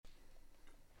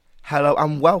Hello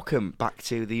and welcome back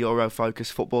to the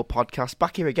Eurofocus football podcast.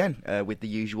 Back here again with the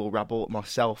usual rabble,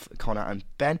 myself, Connor and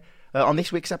Ben. On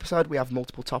this week's episode we have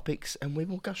multiple topics and we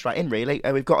will go straight in really.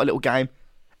 We've got a little game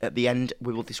at the end.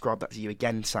 We will describe that to you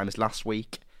again, same as last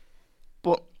week.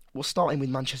 But we'll start in with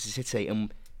Manchester City,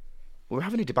 and we were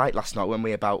having a debate last night, weren't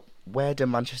we, about where do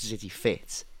Manchester City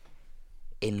fit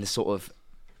in the sort of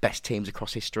best teams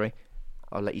across history.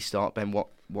 I'll let you start, Ben. What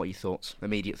are your thoughts,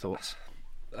 immediate thoughts?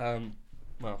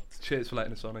 Well, cheers for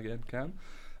letting us on again, Cam.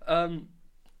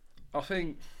 I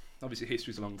think, obviously,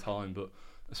 history's a long time, but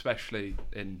especially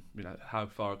in how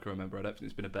far I can remember, I don't think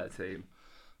there's been a better team.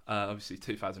 Obviously,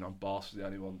 2009 Barca are the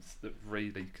only ones that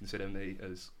really consider me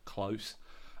as close.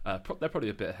 They're probably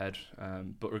a bit ahead,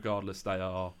 but regardless,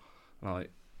 they're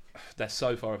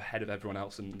so far ahead of everyone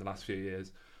else in the last few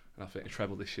years, and I think a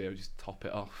treble this year would just top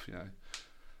it off.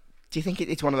 Do you think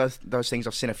it's one of those things?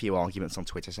 I've seen a few arguments on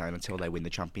Twitter saying until they win the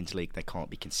Champions League they can't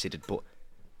be considered, but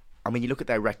I mean, you look at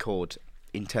their record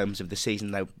in terms of the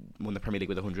season they won the Premier League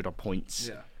with 100 odd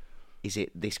points. Yeah.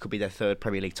 This could be their third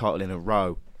Premier League title in a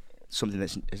row? Something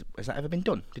has that ever been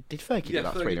done? Did Fergie do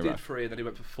that three in a row? Yeah, Fergie did three and then he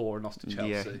went for four and lost to Chelsea.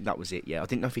 Yeah, that was it, yeah. I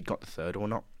didn't know if he'd got the third or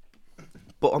not.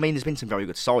 But I mean, there's been some very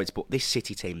good sides, but this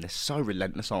City team, they're so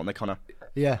relentless, aren't they, Connor?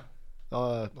 Yeah,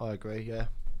 I agree, yeah.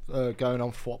 Going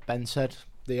on for what Ben said,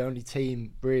 the only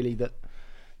team really that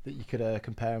you could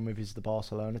compare them with is the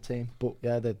Barcelona team. But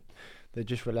yeah, they're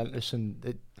just relentless,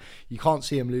 and you can't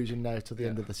see them losing now till the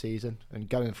end of the season. And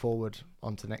going forward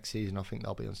onto next season, I think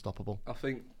they'll be unstoppable. I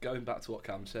think going back to what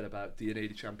Cam said about do you need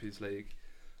a Champions League,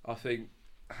 I think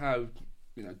how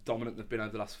dominant they've been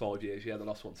over the last 5 years. Yeah, they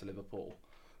lost one to Liverpool,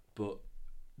 but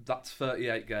that's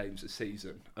 38 games a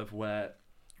season of where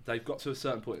they've got to a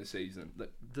certain point in the season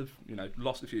that they've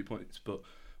lost a few points, but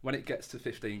when it gets to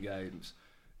 15 games,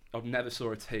 I've never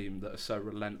saw a team that are so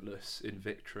relentless in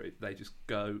victory. They just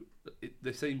go.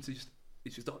 They seem to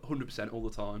it's just 100% all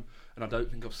the time, and I don't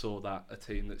think I've saw that a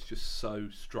team that's just so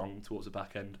strong towards the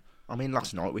back end. I mean,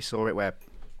 last night we saw it where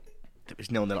it was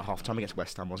 0-0 at half time against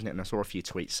West Ham, wasn't it? And I saw a few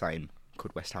tweets saying,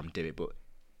 "Could West Ham do it?" But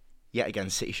yet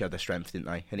again, City showed their strength, didn't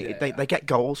they? And they get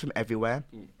goals from everywhere.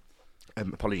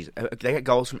 They get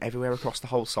goals from everywhere across the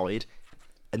whole side.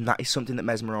 And that is something that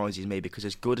mesmerises me, because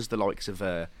as good as the likes of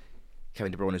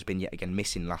Kevin De Bruyne has been yet again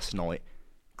missing last night,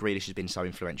 Grealish has been so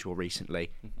influential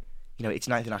recently. It's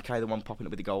Nathan Ake, the one popping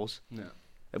up with the goals. Yeah.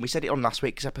 And we said it on last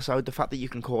week's episode, the fact that you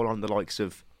can call on the likes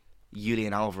of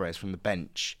Julian Alvarez from the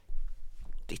bench,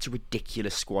 it's a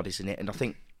ridiculous squad, isn't it? And I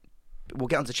think we'll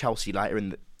get onto Chelsea later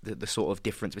and the sort of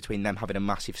difference between them having a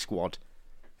massive squad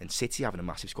and City having a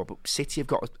massive squad. But City have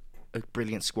got a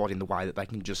brilliant squad in the way that they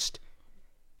can just...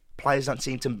 Players don't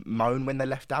seem to moan when they're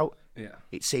left out. Yeah.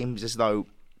 It seems as though,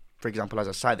 for example, as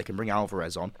I say, they can bring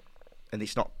Alvarez on, and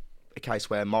it's not a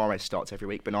case where Mahrez starts every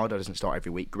week, Bernardo doesn't start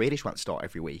every week, Grealish won't start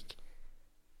every week,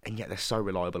 and yet they're so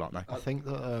reliable, aren't they? I think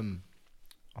that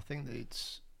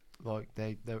it's like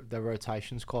their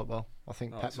rotations quite well. I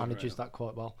think Pep manages that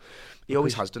quite well. He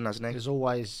always has done, hasn't he?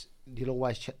 You'll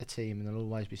always check the team, and there'll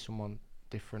always be someone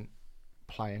different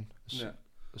playing as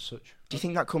such. Do you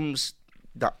think that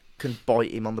can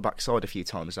bite him on the backside a few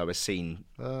times, though, as seen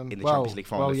in the Champions League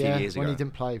final a few years ago? When he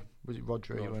didn't play, was it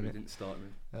Rodri? He didn't start me.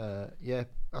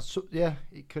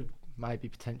 It could maybe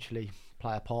potentially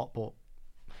play a part, but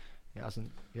he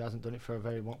hasn't done it for a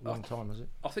very long time, has it?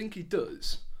 I think he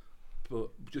does, but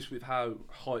just with how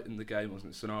heightened the game was in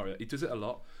the scenario, he does it a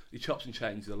lot. He chops and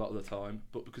changes a lot of the time,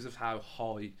 but because of how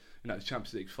high, the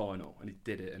Champions League final, and he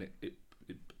did it, and it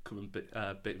come and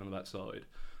beat him on the backside,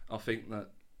 I think that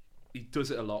he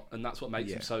does it a lot, and that's what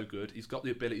makes him so good. He's got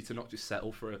the ability to not just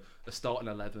settle for a starting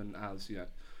 11 as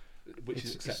which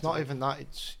is acceptable. It's not even that.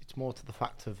 It's more to the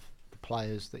fact of the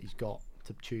players that he's got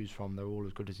to choose from. They're all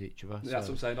as good as each other. Yeah, that's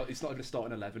what I'm saying. It's not even a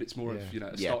starting 11. It's more of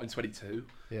a starting 22.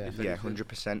 Yeah,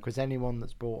 100%. Because anyone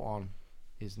that's brought on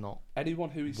is not anyone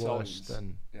who he signs.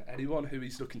 Anyone who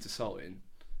he's looking to sign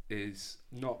is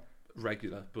not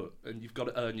regular, and you've got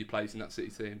to earn your place in that City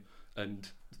team. And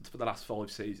for the last 5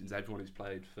 seasons, everyone who's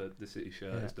played for the City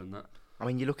shirt has done that. I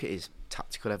mean, you look at his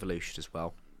tactical evolution as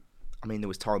well. I mean, there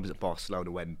was times at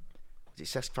Barcelona when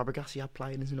was it Cesc Fabregas he had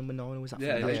playing as a number 9, or was that? He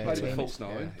played with false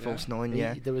 9. False 9,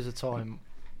 yeah. There was a time.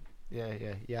 He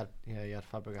had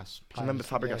Fabregas. I remember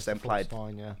Fabregas then played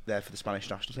there for the Spanish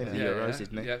national team at the Euros,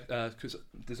 didn't he? Yeah, because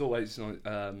there's always I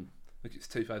think it's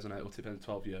 2008 or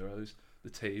 2012 Euros. The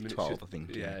team, and 12, it's just, I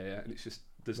think. Yeah, and it's just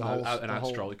there's no out-and-out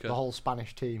striker. The whole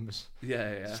Spanish team was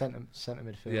centre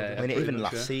midfield. Yeah, I mean, even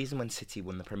last season when City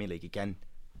won the Premier League again,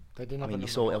 they didn't. I mean, you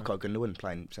saw Ilkay Gundogan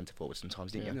playing centre forward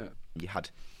sometimes, didn't you? Yeah. You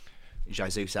had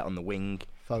Jesus out on the wing.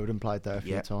 Foden played there a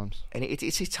few times. And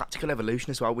it's his tactical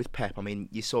evolution as well with Pep. I mean,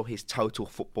 you saw his total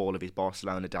football of his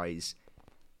Barcelona days,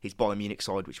 his Bayern Munich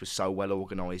side, which was so well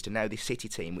organised, and now this City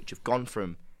team, which have gone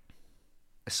from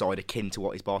a side akin to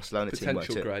what his Barcelona team were to.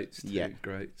 Potential greats,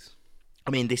 greats.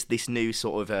 I mean, this new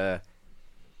sort of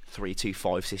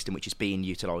 3-2-5 system, which is being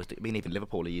utilised. I mean, even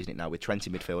Liverpool are using it now with Trent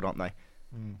in midfield, aren't they?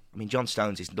 I mean, John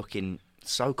Stones is looking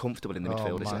so comfortable in the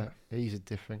midfield, isn't he? He's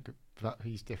different.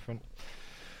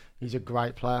 He's a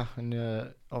great player,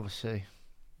 and obviously,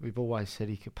 we've always said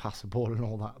he could pass the ball and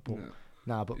all that, but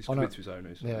but he's committed to his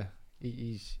own.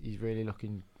 He's really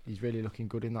looking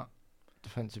good in that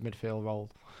defensive midfield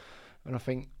role, and I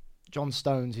think John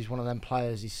Stones is one of them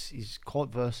players. He's quite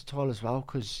versatile as well,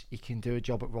 because he can do a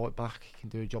job at right back, he can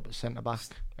do a job at centre back,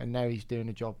 and now he's doing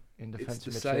a job in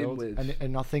defensive midfield.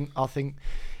 And I think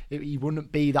he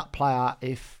wouldn't be that player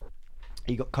if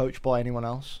he got coached by anyone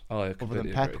else other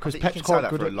than Pep. Because Pep's you can quite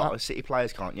say that for a lot of City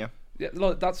players, can't you? Yeah,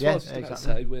 like, that's what I was going to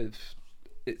say. With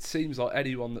it seems like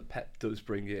anyone that Pep does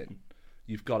bring in,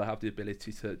 you've got to have the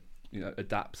ability to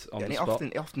adapt on the spot.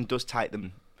 It often does take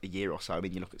them a year or so. I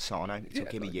mean, you look at Sane; it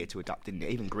took him a year to adapt, didn't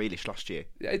it? Even Grealish last year.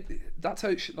 Yeah, that's how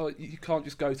it should, you can't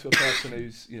just go to a person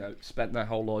who's spent their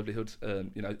whole livelihood,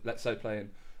 let's say playing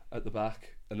at the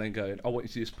back, and then going, I want you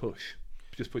to just push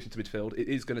into midfield. It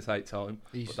is going to take time,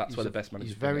 but that's where the best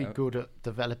managers. He's very good at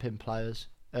developing players.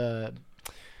 So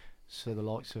the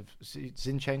likes of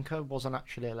Zinchenko wasn't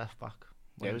actually a left back.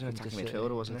 Yeah, he was an attacking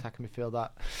midfielder, wasn't he? Attacking midfielder.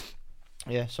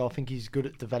 Yeah, so I think he's good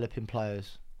at developing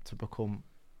players to become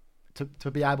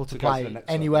to be able to play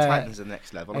anywhere. Titan's the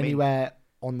next level. Anywhere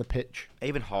on the pitch.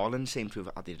 Even Haaland seemed to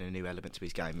have added a new element to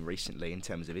his game recently in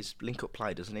terms of his link-up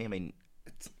play, doesn't he? I mean,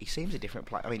 he seems a different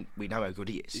player. I mean, we know how good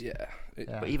he is. Yeah.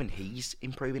 But even he's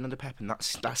improving under Pep, and that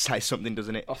says something,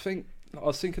 doesn't it? I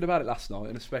was thinking about it last night,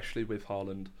 and especially with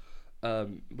Haaland,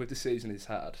 with the season he's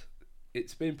had,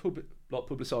 it's been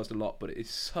publicised a lot, but it is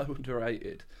so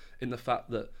underrated in the fact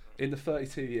that in the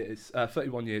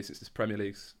 31 years since this Premier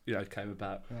League came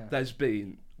about, there's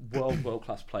been world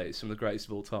class players, some of the greatest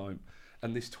of all time,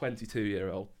 and this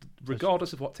 22-year-old,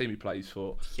 regardless of what team he plays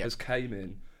for, has came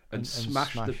in and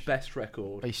smashed the best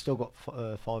record. But he's still got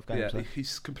 5 games. Yeah,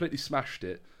 he's completely smashed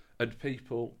it, and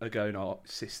people are going,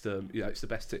 system, it's the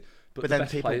best team. But the then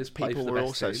best players people were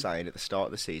also team. saying at the start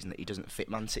of the season that he doesn't fit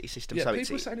Man City system. Yeah, so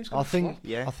people were saying he's going to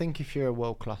flop. I think if you're a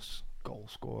world class goal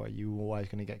scorer, you're always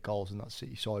going to get goals in that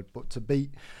City side. But to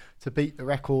beat the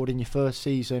record in your first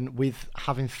season with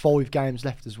having 5 games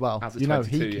left as well, he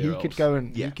could go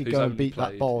and beat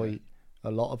that by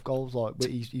a lot of goals. But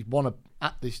he's won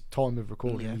at this time of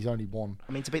recording. He's only won.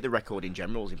 I mean, to beat the record in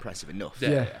general is impressive enough.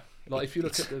 Yeah. Like if you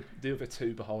look at the other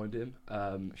 2 behind him,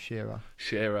 Shearer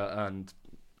and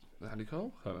Andy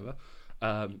Cole, I can't remember.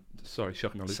 Sorry,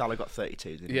 shocking knowledge. Salah got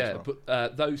 32. Didn't he, as well?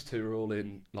 But those 2 are all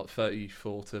in like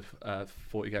 34 to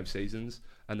 40 game seasons,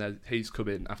 and then he's come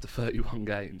in after 31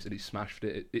 games and he's smashed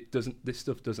it. This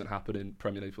stuff doesn't happen in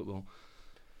Premier League football.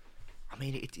 I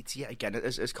mean, it's yet again,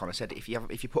 as Connor said, if you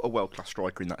put a world class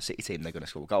striker in that City team, they're going to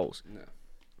score goals. Yeah.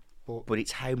 But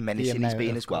it's how menacing he's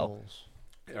been as well.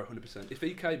 Yeah, 100%. If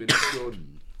he came in and scored,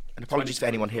 and apologies for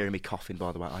anyone hearing me coughing,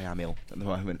 by the way, I am ill at the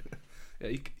moment.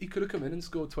 Yeah, he could have come in and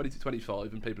scored 20 to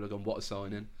 25 and people have gone, what a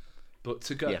signing. But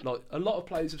to go, like, a lot of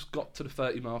players have got to the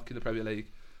 30 mark in the Premier League,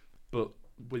 but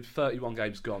with 31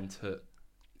 games gone, to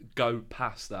go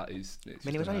past that is... I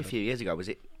mean, it was only a few years ago, was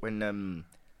it? When,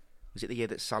 was it the year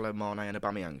that Salah, Mane and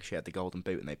Aubameyang shared the golden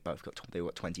boot and they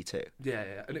got 22? Yeah.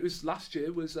 And it was last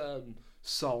year was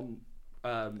Son...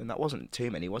 and that wasn't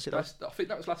too many, was it? I think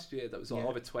that was last year. That was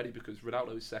over 20 because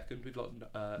Ronaldo was second with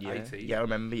 18. Yeah, I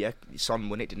remember. Yeah, Son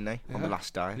won it, didn't he, on the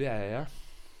last day? Yeah.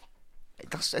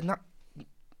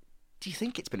 Do you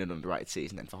think it's been an underrated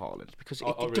season then for Haaland? Because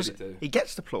I really do. He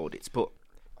gets the plaudits, but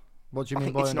what do you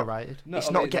mean by underrated? It's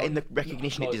not getting the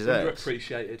recognition it deserves.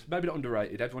 Underappreciated, maybe not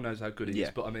underrated. Everyone knows how good he is,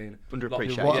 but I mean,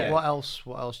 underappreciated. What else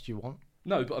do you want?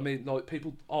 No, but I mean, like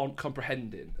people aren't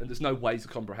comprehending, and there's no way to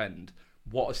comprehend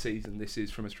what a season this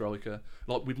is from a striker.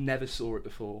 Like we've never saw it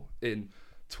before in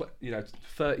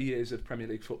 30 years of Premier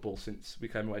League football since we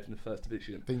came away from the first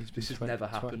division. This has never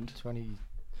happened.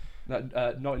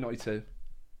 1992.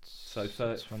 So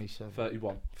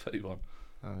 31.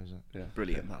 Oh, is it? Yeah.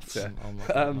 Brilliant maths. Yeah.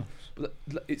 But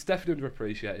it's definitely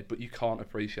underappreciated, but you can't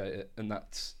appreciate it, and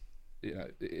that's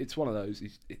it's one of those.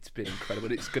 It's been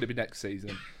incredible. It's going to be next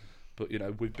season, but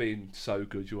we've been so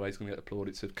good. You're always going to get the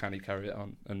plaudits of can he carry it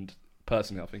on? And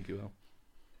personally, I think he will.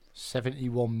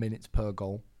 71 minutes per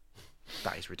goal.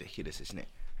 That is ridiculous, isn't it?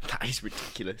 That is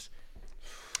ridiculous.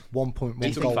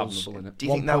 1.1 goals. Isn't it? Do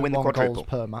you think they'll win the quadruple goals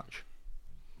per match?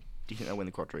 Do you think they'll win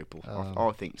the quadruple? Um,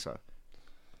 I think so.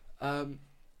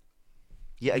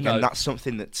 Yeah, Again, no. that's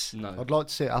something that's... No. I'd like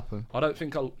to see it happen. I don't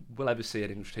think we'll ever see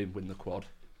an English team win the quad.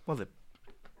 Well, they're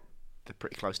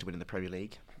pretty close to winning the Premier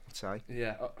League, I'd say.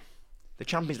 Yeah. The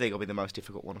Champions League will be the most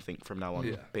difficult one, I think, from now on,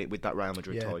 Yeah. with that Real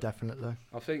Madrid Yeah, type. definitely.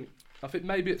 I think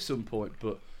maybe at some point,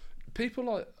 but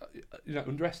people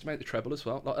underestimate the treble as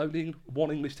well. Like only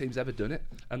one English team's ever done it,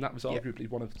 and that was arguably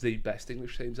one of the best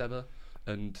English teams ever.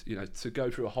 And to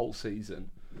go through a whole season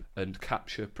and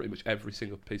capture pretty much every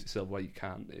single piece of silverware you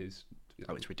can is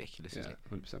It's ridiculous, isn't it?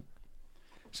 100%.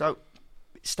 So,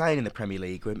 staying in the Premier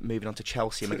League, we're moving on to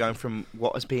Chelsea, and we're going from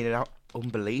what has been an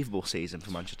unbelievable season for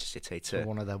Manchester City to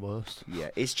One of their worst. Yeah,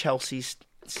 is Chelsea's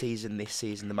season this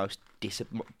season the most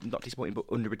not disappointing but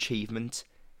underachievement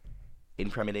in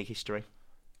Premier League history?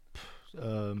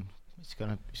 It's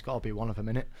got to be one of them,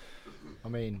 innit? I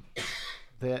mean,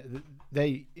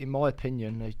 they in my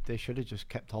opinion, they should have just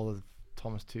kept hold of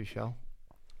Thomas Tuchel.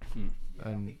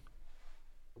 And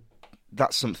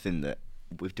That's something that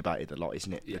we've debated a lot,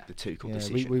 isn't it? Yeah. The Tuchel yeah,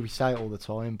 decision. we say it all the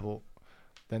time, but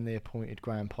then they appointed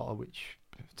Graham Potter, which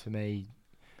to me,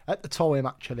 at the time,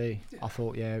 actually, I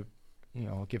thought,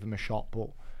 I'll give him a shot, but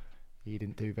he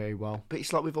didn't do very well. But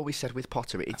it's like we've always said with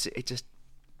Potter,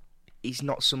 he's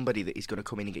not somebody that is going to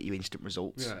come in and get you instant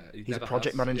results. Yeah, he's a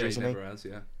project manager, isn't he? Never has,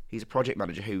 yeah. He's a project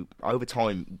manager who, over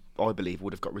time, I believe,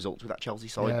 would have got results with that Chelsea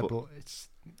side. Yeah, but but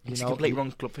it's a completely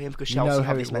wrong club for him because you Chelsea know have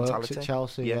how this it works mentality. at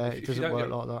Chelsea. Yeah. Yeah, If it you doesn't don't work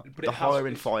get- like that. But The it hire has-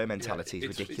 and fire mentality is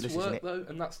it's ridiculous, work, isn't it? Though,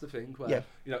 and that's the thing where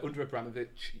under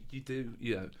Abramovich,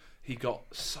 he got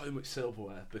so much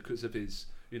silverware because of his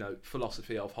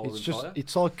philosophy of hold and fire.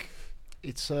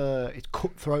 It's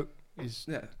cutthroat is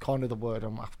kind of the word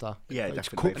I'm after. Yeah, it's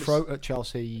definitely. cutthroat at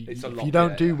Chelsea. It's a If lot, you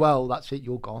don't yeah, do yeah. well, that's it.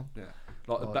 You're gone. Yeah,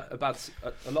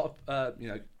 a lot of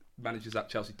managers at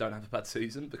Chelsea don't have a bad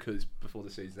season because before the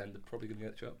season end they're probably going to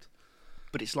get chopped.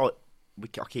 But it's like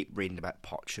I keep reading about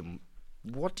Poch, and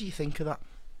what do you think of that?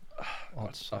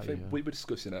 I think we were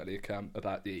discussing earlier, Cam,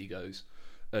 about the egos,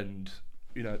 and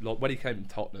like when he came in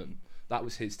Tottenham, that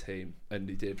was his team, and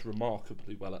he did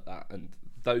remarkably well at that. And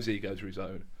those egos were his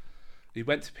own. He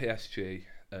went to PSG,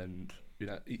 and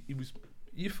he was.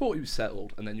 You thought he was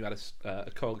settled, and then you had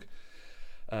a cog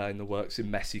in the works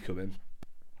in Messi coming,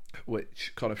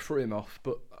 which kind of threw him off.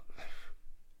 But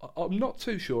I'm not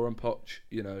too sure on Poch.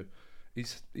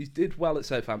 He's did well at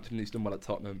Southampton. He's done well at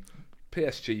Tottenham.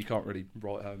 PSG you can't really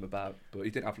write home about, but he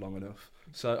didn't have long enough.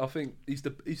 So I think he's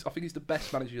the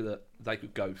best manager that they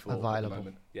could go for at the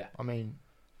moment. Yeah, I mean,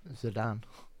 Zidane.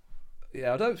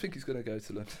 Yeah, I don't think he's going to go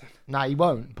to London. No, he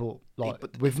won't.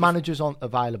 But with managers on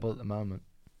available at the moment.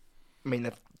 I mean,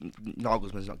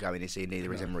 Nagelsmann's not going, is he?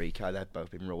 Neither is Enrique. They've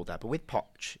both been ruled out. But with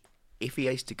Poch, if he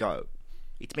is to go,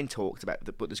 it's been talked about,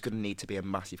 but there's going to need to be a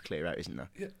massive clear out, isn't there?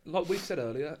 Yeah, like we said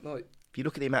earlier, if you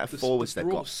look at the amount of forwards they've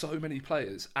got, so many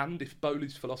players, and if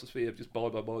Bowley's philosophy of just bye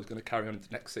is going to carry on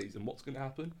into next season, what's going to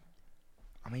happen?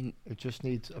 I mean, it just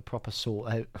needs a proper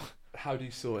sort out. How do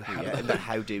you sort it out? Yeah,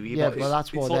 how do you? Yeah, but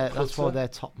that's why they're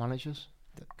top managers.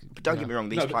 But don't get me wrong;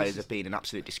 these players have been an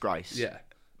absolute disgrace. Yeah,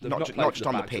 not just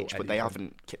on the pitch, but they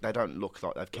don't look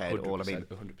like they've cared at all. I mean,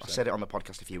 100%. I said it on the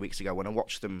podcast a few weeks ago when I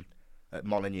watched them at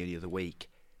Molineux the other week.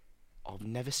 I've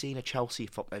never seen a Chelsea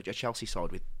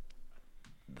side with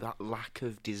that lack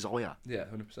of desire. Yeah,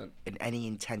 100%. And any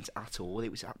intent at all. It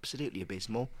was absolutely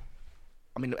abysmal.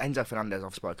 I mean, Enzo Fernandez,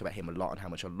 I've spoken about him a lot and how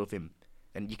much I love him.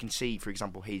 And you can see, for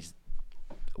example, he's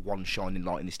one shining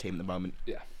light in this team at the moment.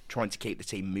 Yeah. Trying to keep the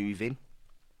team moving.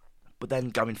 But then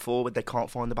going forward, they can't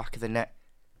find the back of the net.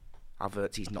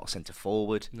 Havertz, he's not centre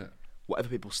forward. No. Whatever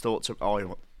people's thoughts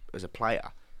are as a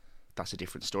player, that's a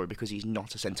different story because he's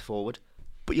not a centre forward.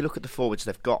 But you look at the forwards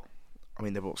they've got. I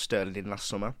mean, they brought Sterling in last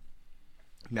summer.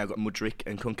 Now got Mudryk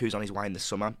and Kunku's on his way in the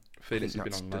summer. Felix has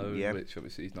been on loan, which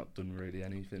obviously he's not done really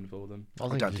anything for them.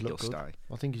 I don't think he'll stay.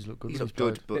 I think he's looked good. He's looked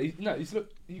good, but you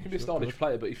can be a stylish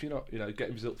player, but if you're not,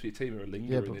 getting results for your team or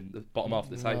lingering in the bottom half of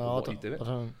the table, what are you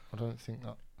doing? I don't think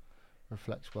that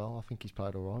reflects well. I think he's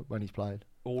played all right when he's played.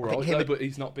 All right, but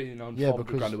he's not been on form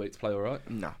for grand away to play all right.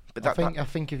 No, but I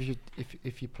think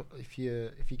if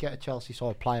you get a Chelsea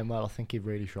side playing well, I think he'd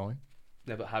really shine.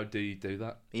 Yeah, but how do you do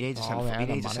that? He needs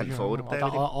a centre forward up there.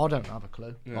 I don't have a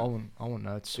clue. Yeah. I wouldn't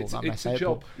know to sort that mess out. It's a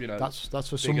job, that's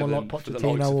for someone like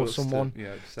Pochettino or someone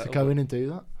to go in and do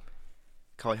that.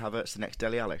 Kai Havertz, the next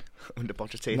Dele Alli under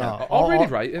Pochettino. No, I really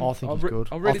rate him. I think he's good.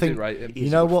 I really do rate him. You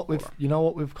know what with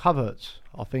Havertz?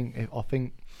 I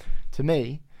think to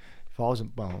me, if I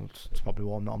wasn't, well, it's probably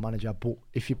why I'm not a manager. But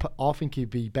I think he'd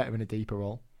be better in a deeper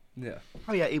role. Yeah.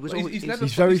 Oh yeah, he was. He's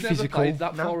very physical.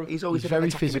 He's always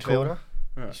very physical.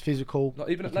 Yeah. He's physical. Like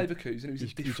even at Leverkusen, he was a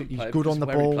different player. He's good on the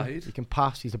because of where ball. He played. He can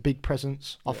pass. He's a big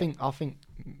presence. I think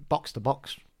box to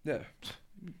box, Yeah.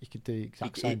 he could do the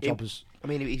exact same job as I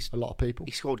mean, he's a lot of people.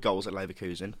 He scored goals at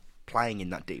Leverkusen, playing in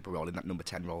that deeper role, in that number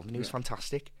 10 role, and he was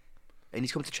fantastic. And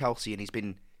he's come to Chelsea, and he's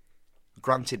been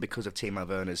granted because of Timo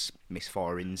Werner's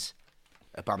misfirings.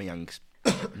 Aubameyang's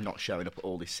not showing up at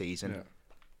all this season. Yeah.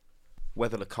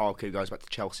 Whether Lukaku goes back to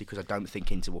Chelsea, because I don't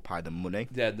think Inter will pay them money.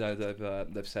 Yeah, no,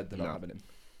 they've said they're not having him.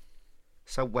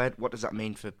 So what does that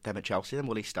mean for them at Chelsea? Then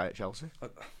will he stay at Chelsea?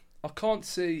 I can't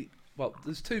see. Well,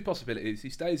 there's two possibilities. He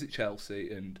stays at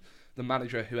Chelsea, and the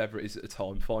manager, whoever it is at the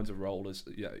time, finds a role as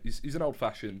he's an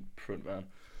old-fashioned front man.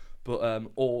 But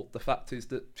or the fact is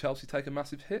that Chelsea take a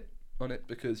massive hit on it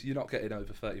because you're not getting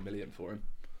over 30 million for him.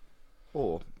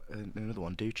 Or another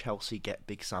one, do Chelsea get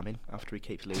Big Sam in after he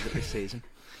keeps losing this season?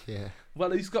 Yeah.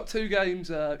 Well, he's got 2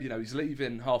 games. He's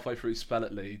leaving halfway through his spell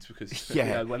at Leeds because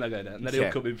when they go down, and then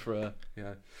he'll come in for a.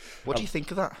 What do you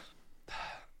think of that?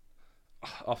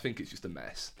 I think it's just a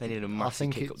mess. They need a massive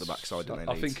kick up the backside, don't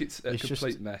they? I think it's a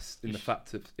complete mess in the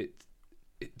fact of it.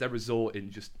 They're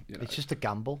resorting just. It's just a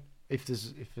gamble. If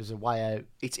there's a way out,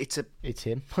 it's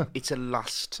him. It's a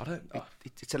last. I don't.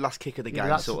 It's a last kick of the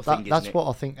game sort of thing. That's isn't what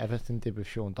I think Everton did with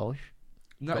Sean Dyche.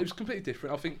 No, it was completely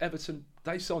different. I think Everton,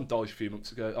 they signed Dyche a few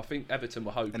months ago. I think Everton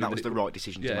were hoping, and that was the right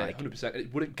decision to make. 100%.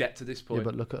 It wouldn't get to this point. Yeah,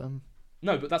 but look at them.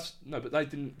 No, but they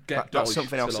didn't get. That's Dyche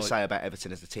something else to say about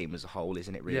Everton as a team as a whole,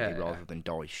 isn't it? Really, rather than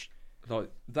Dyche.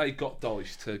 Like they got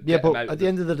Dyche to. Yeah, get but him out at the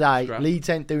end of the day, scrap. Leeds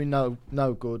ain't doing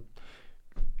no good.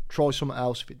 Try something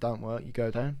else. If it don't work, you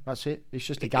go down. That's it. It's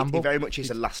just a gamble. It very much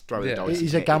is a last throw of the dice. It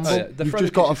is a gamble. You've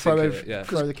just got to throw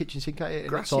the kitchen sink at it.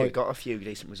 Gracia got a few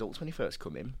decent results when he first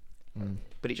come in,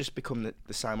 but it just become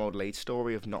the same old Leeds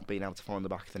story of not being able to find the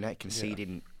back of the net,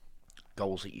 conceding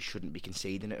goals that you shouldn't be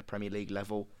conceding at a Premier League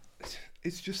level.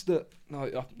 It's just that,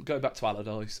 going back to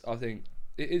Allardyce, I think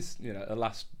it is a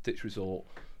last ditch resort,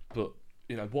 but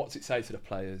what's it say to the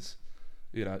players?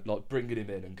 Like bringing him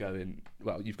in and going,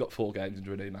 well, you've got 4 games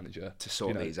under a new manager to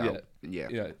sort these out.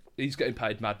 Yeah. He's getting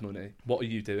paid mad money. What are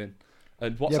you doing?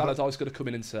 And what's Allardyce going to come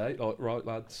in and say? Like, right,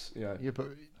 lads, Yeah, but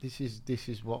this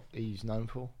is what he's known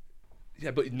for.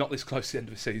 Yeah, but not this close to the end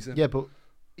of the season. Yeah, but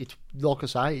it's like I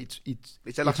say, it's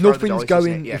if nothing's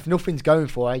going. If nothing's going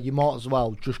for it, you might as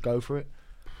well just go for it.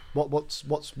 What's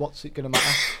it going to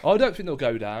matter? I don't think they'll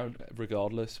go down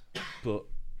regardless, but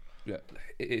it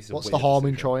is. What's the harm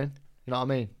in trying? You know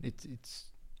what I mean?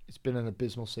 It's been an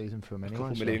abysmal season for him anyway. A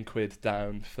couple million quid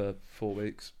down for 4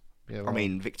 weeks. Yeah, right. I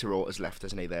mean, Victor Orta's left,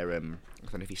 hasn't he? Their I don't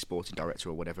know if he's sporting director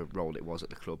or whatever role it was at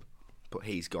the club, but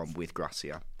he's gone with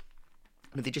Gracia.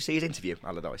 I mean, did you see his interview,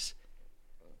 Allardyce?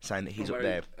 Saying that he's up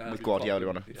there with Guardiola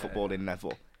on a footballing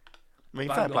level. I mean,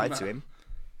 fair play to him.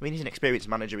 I mean, he's an experienced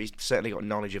manager. He's certainly got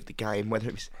knowledge of the game, whether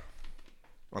it's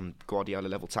on Guardiola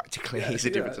level tactically, he's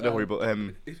a different story. But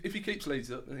if he keeps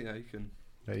Leeds up, he can.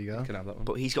 There you go. He can have that one.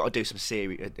 But he's got to do some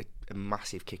a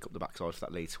massive kick up the backside for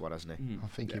that Leeds squad, hasn't he? I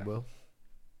think he will.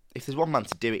 If there's one man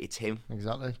to do it, it's him.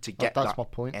 Exactly. To get that's that my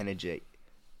point. Energy.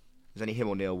 There's only him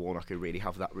or Neil Warnock who really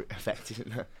have that effect, isn't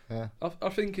there? Yeah. I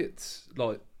think it's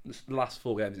like the last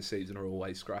 4 games this season are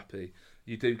always scrappy.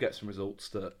 You do get some results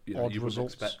that you wouldn't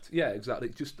expect. Yeah, exactly.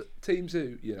 Just that teams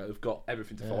who have got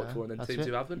everything to fight for, and then teams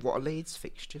who haven't. What are Leeds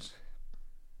fixtures?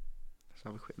 Let's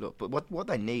have a quick look. But what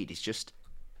they need is just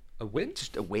a win.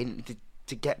 Just a win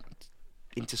to get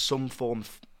into some form,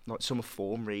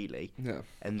 really. Yeah.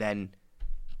 And then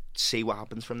see what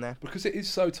happens from there. Because it is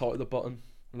so tight at the bottom,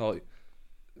 like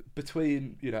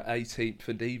between 18th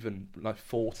and even like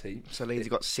 14th. So Leeds have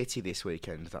got City this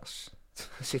weekend. That's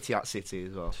City at City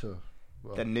as well. Sure.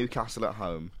 Well, then Newcastle at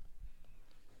home.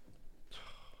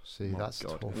 See, that's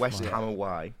tough. West Ham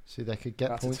away. See, they could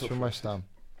get points from West Ham.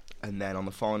 And then on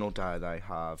the final day they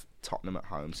have Tottenham at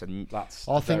home. So that's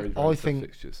I think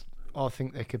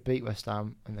they could beat West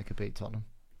Ham and they could beat Tottenham.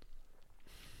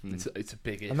 It's a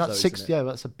big if, and that's though, 6. Yeah,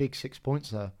 that's a big 6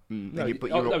 points there. No,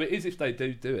 it is if they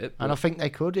do it. And I think they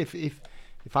could if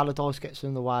Allardyce gets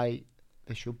in the way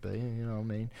they should be. You know what I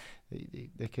mean?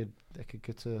 They could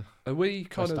get to. Are we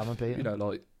kind West Ham of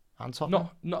like and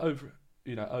not over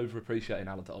over appreciating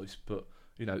Allardyce, but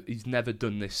he's never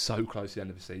done this so close to the end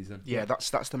of the season. Yeah,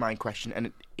 that's the main question,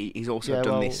 and he's also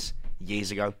done this years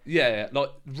ago. Yeah,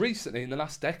 like recently in the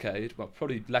last decade, well,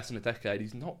 probably less than a decade,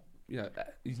 he's not.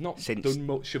 He's not done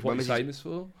much of what he's famous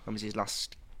for. When was his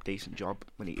last decent job?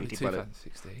 When he did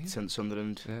 2016.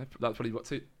 Sunderland. Yeah, that's probably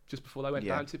just before they went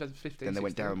down. 2015. Then they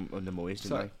went down under Moyes,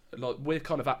 didn't they? Like we're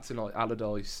kind of acting like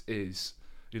Allardyce is.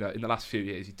 In the last few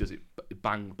years, he does it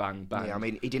bang, bang, bang. Yeah, I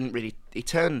mean, he didn't really. He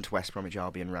turned West Bromwich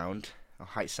Albion round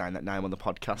I hate saying that name on the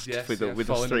podcast Yes, with us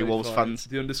finally, three Wolves fans.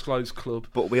 The undisclosed club.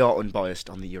 But we are unbiased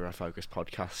on the Eurofocus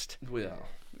podcast. We are.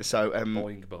 So,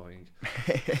 Boing.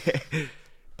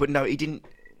 but no, he didn't.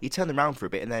 He turned them around for a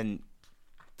bit, and then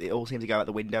it all seemed to go out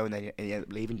the window, and then he ended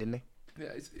up leaving, didn't he? Yeah,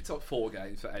 it's like 4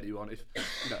 games for anyone.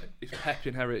 If Pep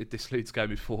inherited this Leeds game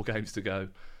with 4 games to go,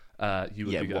 you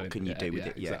would be going. What can you do with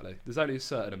it? Yeah, exactly. There's only a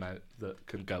certain amount that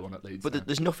can go on at Leeds. But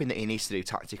there's nothing that he needs to do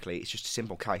tactically. It's just a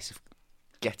simple case of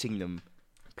getting them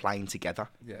playing together.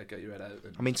 Yeah, get your head out.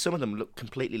 I mean, some of them look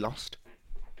completely lost.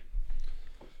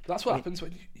 That's what happens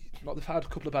when they've had a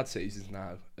couple of bad seasons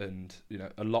now, and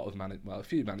a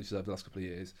few managers over the last couple of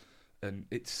years. And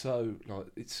it's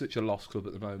such a lost club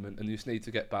at the moment, and you just need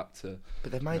to get back to.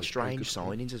 But they've made strange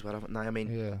signings as well, haven't they? I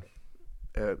mean,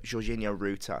 Jorginho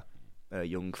Ruta, a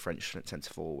young French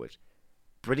centre forward,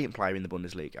 brilliant player in the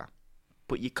Bundesliga,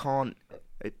 but you can't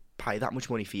pay that much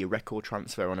money for your record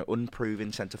transfer on an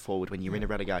unproven centre forward when you're in a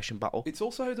relegation battle. It's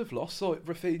also who they've lost, so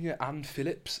Rafinha and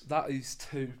Phillips. That is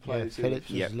 2 players. Phillips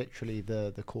is literally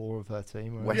the core of their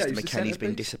team. Right? Weston McKennie's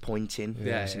been disappointing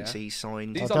since he's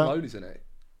signed. He's on loan, isn't he?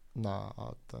 No,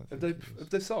 I don't. Have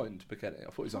they signed McKennie? I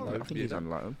thought he was on loan. I think he's on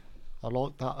loan. I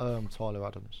like that Tyler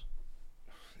Adams.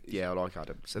 Yeah, I like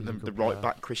Adams. And the right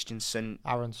back, Christensen.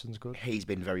 Aronson's good. He's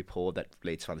been very poor. That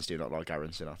Leeds fans do not like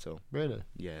Aronson at all. Really?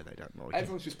 Yeah, they don't like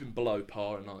Everyone's just been below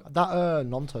par. And that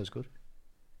Nonto's good.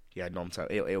 Yeah, Nonto.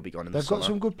 He'll be gone in They've the summer. got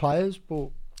some good players,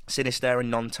 but... Sinister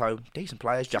and Nonto, decent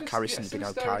players. Jack Harrison's been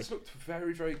okay. Sinister's looked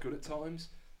very, very good at times,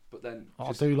 but then...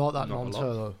 I do like that Nonto,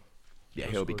 though. Yeah,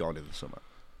 he'll be gone in the summer.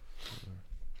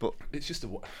 But it's just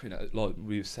like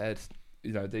we've said,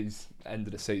 these end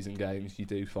of the season games, you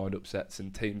do find upsets,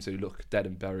 and teams who look dead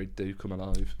and buried do come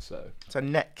alive. So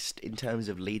next, in terms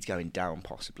of Leeds going down,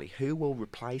 possibly, who will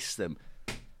replace them?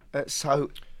 So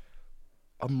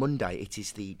on Monday, it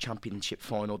is the Championship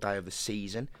final day of the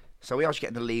season. So we are just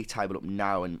getting the league table up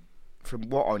now, and from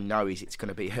what I know, it's going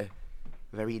to be a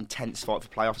very intense fight for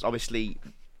playoffs. Obviously,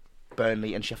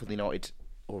 Burnley and Sheffield United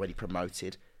already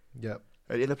promoted. Yep.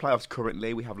 In the playoffs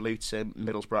currently, we have Luton,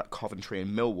 Middlesbrough, Coventry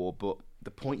and Millwall, but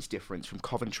the points difference from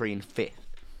Coventry in 5th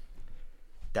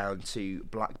down to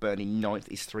Blackburn in 9th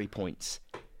is 3 points.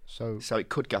 So it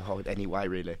could go hard anyway,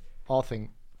 really. I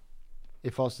think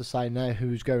if I was to say now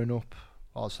who's going up,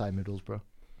 I'll say Middlesbrough.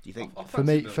 Do you think? For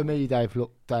me, they've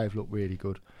looked really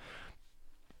good.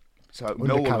 So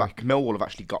Millwall have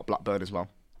actually got Blackburn as well.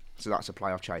 So that's a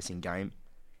playoff chasing game.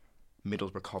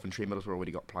 Middlesbrough, Coventry. Middlesbrough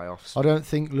already got playoffs. I don't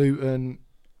think Luton,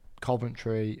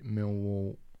 Coventry,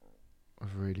 Millwall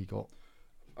have really got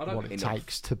what it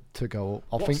takes to go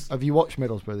up. Have you watched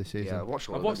Middlesbrough this season? Yeah, I've watched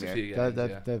a few games.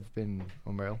 They've been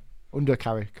unreal. Under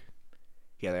Carrick.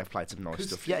 Yeah, they've played some nice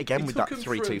stuff. Yeah, again with that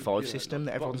 3-2-5 system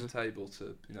that everyone's table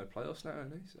to playoffs now,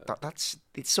 isn't he? So.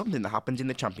 It's something that happens in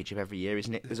the Championship every year,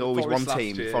 isn't it? There's always one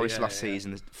team. Forest last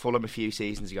season, Fulham a few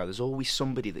seasons ago. There's always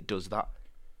somebody that does that.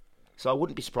 So I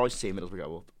wouldn't be surprised to see Middlesbrough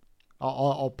go up.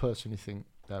 I personally think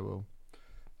they will.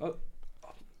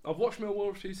 I've watched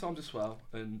Millwall a few times as well,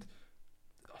 and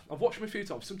I've watched them a few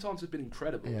times. Sometimes they've been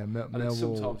incredible, and then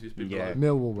sometimes it's been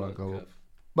Millwall won't go up.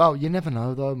 Well, you never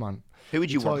know though, man. Who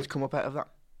would you want to come up out of that?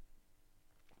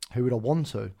 Who would I want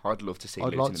to? I'd love to see.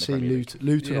 I'd like to see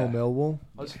Luton or Millwall.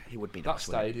 He would be that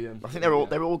stadium. I think they're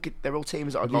all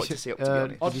teams that I'd like to see up. To be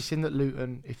honest, have you seen that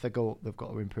Luton, if they go up, they've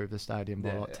got to improve the stadium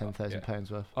by like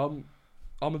 £10,000 worth?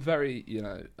 I'm a very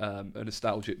a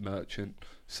nostalgic merchant,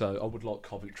 so I would like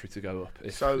Coventry to go up.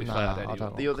 If I had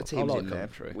any. The other teams in there,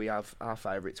 we have our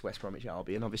favourites, West Bromwich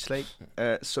Albion, obviously,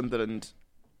 Sunderland.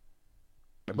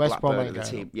 And West Brom are the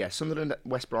team. Yeah, Sunderland,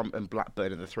 West Brom, and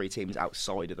Blackburn are the 3 teams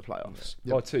outside of the playoffs.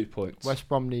 By 2 points. West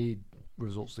Brom need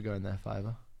results to go in their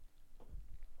favour.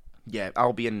 Yeah,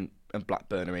 Albion and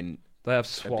Blackburn are in. They have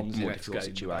Swansea next game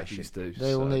situation.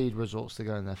 They will need results to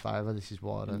go in their favour. This is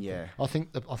why I don't. Yeah. I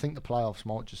think the playoffs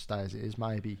might just stay as it is.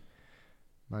 Maybe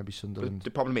Sunderland. But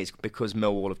the problem is because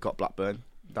Millwall have got Blackburn.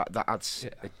 That adds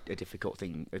a difficult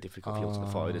thing, a difficult field to the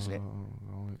fire, doesn't it?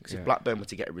 Because if Blackburn were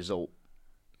to get a result,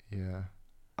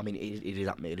 I mean, it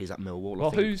is at Millwall.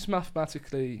 Well, who's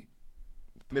mathematically?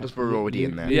 Middlesbrough are already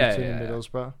in there.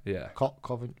 Middlesbrough. Yeah.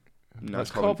 Coventry. No,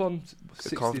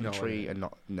 Coventry are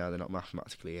not. No, they're not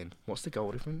mathematically in. What's the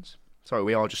goal difference? Sorry,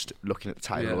 we are just looking at the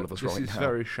table, all of us right now. This is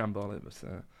very shambolic,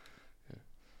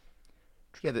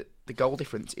 but the goal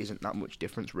difference isn't that much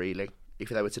difference really. If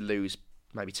they were to lose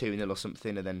maybe 2-0 or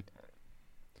something, and then.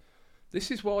 This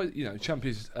is why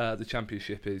the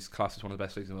Championship is classed as one of the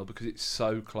best leagues in the world, because it's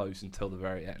so close until the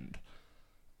very end,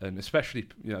 and especially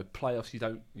playoffs. You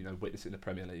don't witness it in the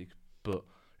Premier League, but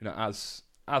as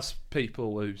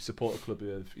people who support a club who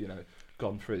have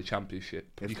gone through the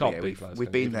Championship. You Yeah, can't beat Glasgow.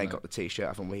 we've been even there, though- got the T-shirt,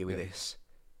 haven't we? With this,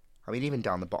 I mean, even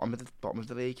down the bottom of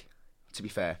the league. To be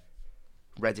fair,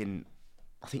 Reading,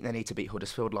 I think they need to beat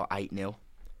Huddersfield like 8-0.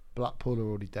 Blackpool are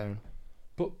already down.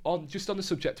 But on the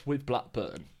subject with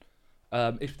Blackburn,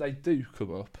 if they do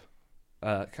come up,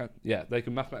 they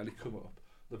can mathematically come up.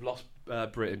 They've lost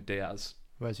Britton Diaz,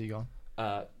 Where's he gone?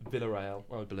 Villarreal,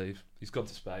 I believe. He's gone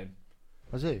to Spain.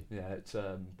 Has he? Yeah, it's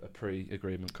a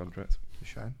pre-agreement contract. It's a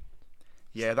shame.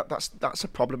 Yeah, that's a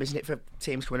problem, isn't it, for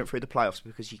teams coming up through the playoffs?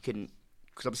 Because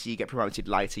obviously you get promoted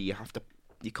later, you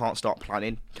can't start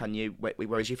planning, can you?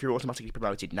 Whereas if you're automatically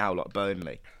promoted now, like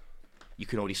Burnley, you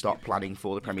can already start planning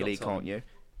for the Premier League, can't you?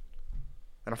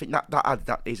 And I think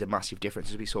that is a massive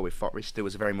difference, as we saw with Forest. There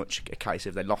was very much a case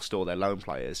of they lost all their loan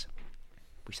players,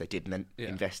 which they did, and then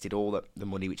invested all the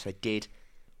money which they did.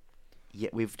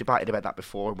 Yet we've debated about that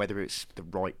before, and whether it's the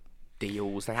right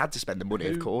deals. They had to spend the money,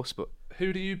 of course, but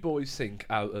who do you boys think,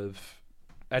 out of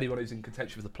anyone who's in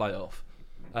contention for the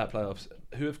playoffs,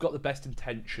 who have got the best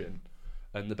intention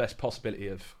and the best possibility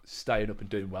of staying up and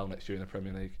doing well next year in the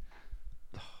Premier League?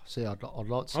 See, I'd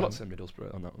like to say... I'd like to say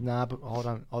Middlesbrough on that one. Nah, but hold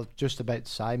on. I was just about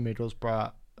to say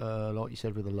Middlesbrough, like you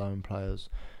said, with the loan players.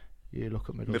 You look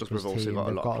at Middlesbrough's also team, got a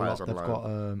they've lot got of players on they've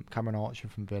loan. got Cameron Archer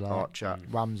from Villa, Archer.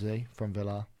 Ramsey from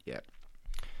Villa. Yeah.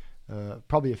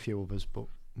 Probably a few others, but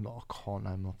I can't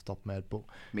name them off the top of my head. But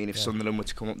I mean, if Sunderland were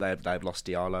to come up there, they've lost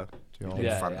Diallo. He's been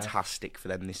Yeah, fantastic for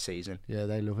them this season. yeah,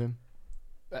 they love him.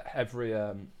 Every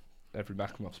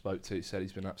Mackham I've spoke to said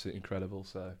he's been absolutely incredible.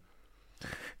 So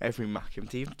Every Mackham.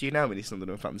 Do you know many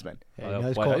Sunderland fans, Ben? Yeah, he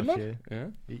knows quite a few. Yeah,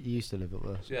 He used to live up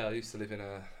there. yeah. I used to live in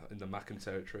the Mackham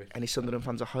territory. Any Sunderland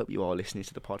fans? I hope you are listening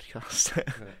to the podcast.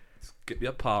 Get me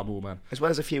a Palmer, man. As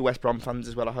well as a few West Brom fans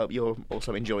as well. I hope you're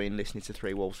also enjoying listening to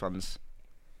Three Wolves fans.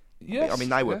 Yes, I mean,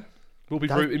 they were. Yeah. We'll be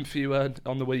rooting for you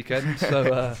on the weekend.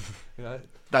 So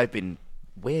They've been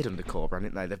weird under Corbran,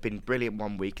 haven't they? They've been brilliant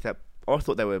one week. I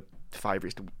thought they were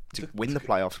favourites to win the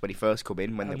playoffs when he first come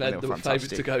in. When they were favourites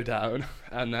fantastic. to go down,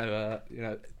 and now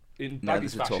in Now baggy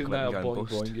there's a talk fashion, they about are them going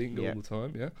bust. boinging Yeah. all the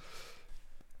time. Yeah.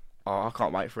 Oh, I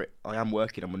can't wait for it. I am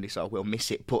working on Monday, so I will miss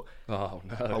it. But Oh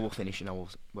no. I will finish, and I'll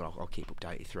keep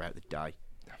updated throughout the day.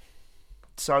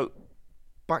 So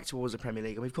back towards the Premier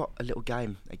League, and we've got a little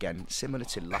game again, similar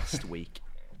to last week.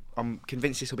 I'm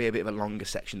convinced this will be a bit of a longer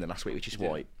section than last week, which is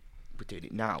why we're doing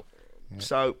it now. Yeah.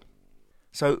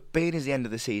 So being as the end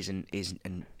of the season is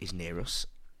near us,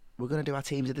 we're going to do our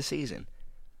teams of the season.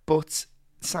 But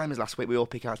same as last week, we all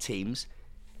pick our teams,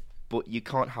 but you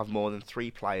can't have more than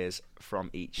 3 players from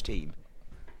each team.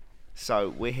 So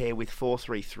we're here with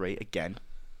 4-3-3 again.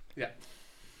 Yeah.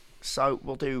 So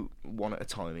we'll do one at a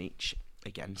time each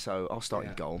again. So I'll start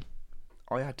in goal.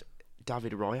 I had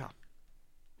David Raya.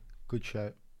 Good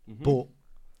shout. Mm-hmm.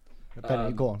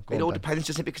 But go on. It all Ben. depends,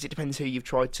 doesn't it? Because it depends who you've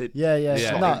tried to. Yeah.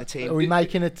 slot No, in the team. are we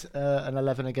making it an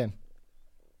 11 again?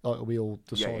 Like are we all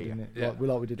deciding it? Yeah.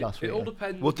 Like we did last week. It all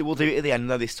depends. We'll do it at the end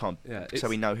though this time, Yeah, so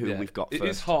we know who we've got It first.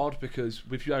 is hard because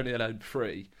we've only allowed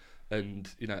 3, and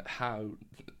you know how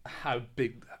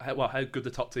good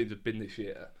the top teams have been this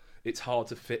year. It's hard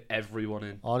to fit everyone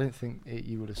in. I didn't think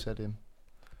you would have said him.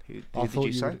 Who I did thought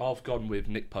you say? I've gone with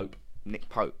Nick Pope. Nick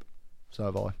Pope. So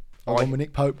have I. I've gone with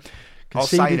Nick Pope. I was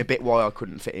saying a bit why I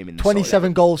couldn't fit him in. The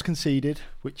 27 goals conceded,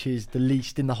 which is the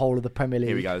least in the whole of the Premier League.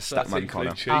 Here we go, So that's Statman Connor.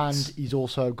 including cheats, And he's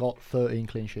also got 13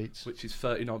 clean sheets. which is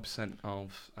 39%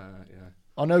 of.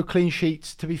 I know clean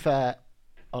sheets, to be fair,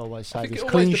 I always say think this. it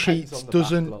always Clean depends sheets on the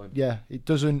doesn't, back line. it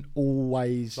doesn't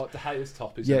always. Like De Gea's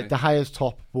top, isn't Yeah, it? De Gea's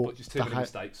top, But just too De many Gea-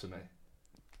 mistakes for me.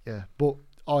 yeah, but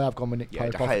I have gone with Nick Yeah,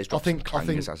 Pope. De Gea's I dropped think some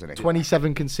clangers, hasn't he?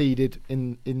 27 conceded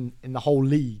in the whole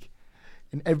league.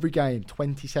 In every game,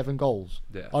 27 goals.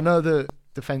 Yeah. I know the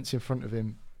defence in front of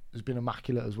him has been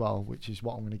immaculate as well, which is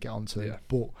what I'm going to get onto. Yeah.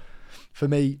 But for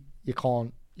me, you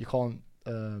can't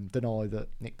deny that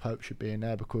Nick Pope should be in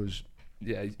there because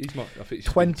Yeah, he's not. I think he's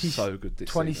 20 been so good this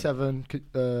 27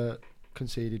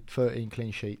 conceded, 13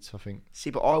 clean sheets. I think. See,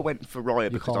 but I went for Raya You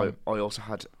because can't. I also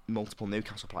had multiple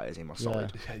Newcastle players in my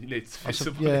side. season. Yeah, you need to fit sup-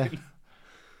 someone yeah. in.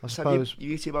 I So suppose.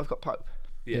 you two both got Pope.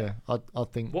 Yeah, I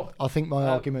think. What- I think my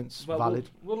argument's Well, valid.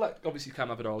 We'll let obviously Cam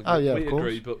have an argument. Oh, yeah, we of course.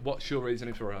 agree, but what's your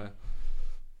reasoning for Raya?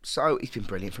 So he's been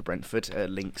brilliant for Brentford.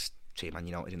 Links to Man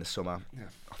United in the summer. Yeah.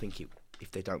 I think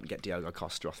if they don't get Diogo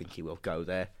Costa, I think he will go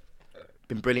there.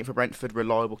 Been brilliant for Brentford,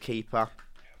 reliable keeper.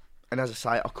 And as I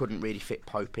say, I couldn't really fit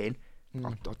Pope in.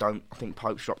 I think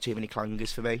Pope's dropped too many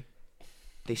clangers for me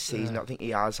this season. I think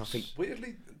he has. I think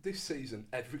Weirdly, this season,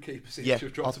 every keeper seems to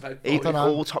have dropped about I don't know.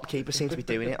 all top keepers seem to be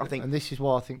doing it. I think And this is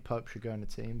why I think Pope should go in the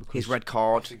team because his red I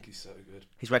card, think he's so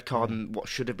good. and what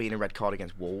should have been a red card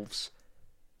against Wolves.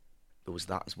 was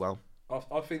that as well.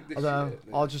 I think this I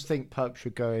year... just think Pope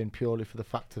should go in purely for the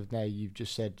fact of now you've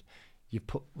just said you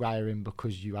put Raya in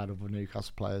because you had other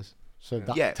Newcastle players. So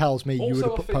that tells me you Also, would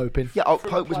have I put think Pope in. Yeah,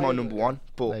 Pope was my number one,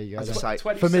 but There you go, as I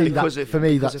say, for me, because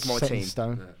that's of my set in team.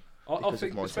 stone. I Because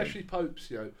think of my especially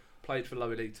Pope's, played for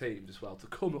lower league teams as well, to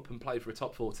come up and play for a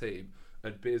top 4 team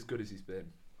and be as good as he's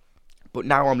been. But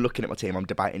now I'm looking at my team, I'm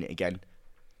debating it again.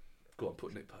 Go on,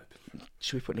 put Nick Pope in.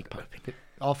 Should we put Nick Pope in?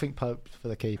 I think Pope for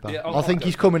the keeper. Yeah, I think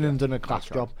he's come in and done a class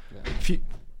Okay. job. Yeah. If you-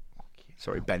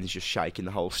 Sorry, Ben's just shaking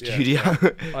the whole Yeah, studio.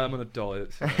 I am on a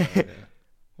diet. So, yeah.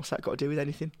 What's that got to do with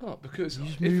anything? Oh, because You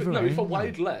just if move I around,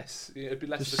 weighed less, it'd be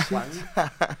less Just of a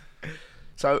clang.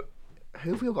 So,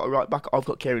 who have we all got right back? I've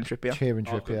got Kieran Trippier. Kieran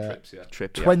I've got Trippier. trips, yeah.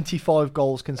 Trippier. 25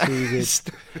 goals conceded.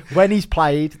 When he's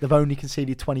played, they've only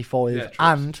conceded 25, Yeah, trips.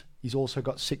 and he's also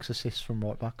got 6 assists from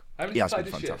right back. How many He you has played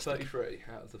been this year? fantastic. 33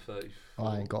 out of the 30.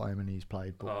 I ain't got him and he's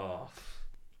played, but Oh,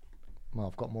 well,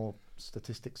 I've got more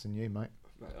statistics than you, mate.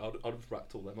 mate, I'd have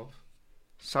racked all them off.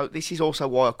 So, this is also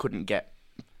why I couldn't get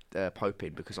Pope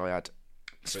in, because I had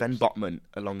Sven Trips. Botman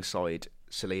alongside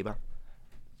Saliba.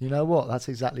 You know what? That's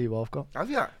exactly what I've got. Have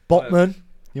you? Botman,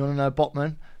 you want to know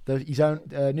Botman? His own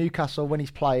Newcastle, when he's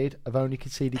played, have only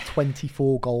conceded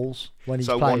 24 goals when he's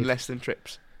So, played. one less than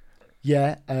Trips.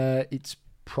 Yeah, it's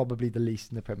probably the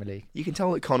least in the Premier League. You can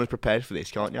tell that Connor's prepared for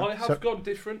this, can't you? I have So- gone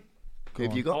different Who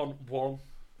have you got? on one.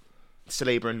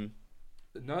 Saliba and...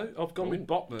 No, I've gone with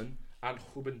Botman and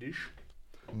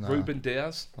No. Ruben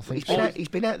Diaz. I think He's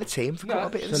been out of the team for quite a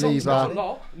bit of the Saliba. season. Not hasn't a he?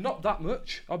 lot, not that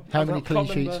much. How many I clean can't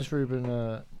sheets remember. has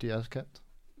Ruben Diaz kept?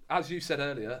 As you said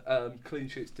earlier, clean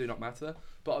sheets do not matter.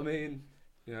 But I mean,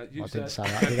 you I said didn't say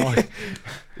that, did I?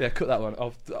 yeah, cut that one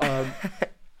off.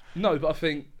 No, but I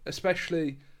think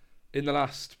especially in the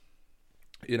last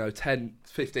 10,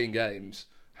 15 games,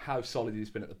 how solid he's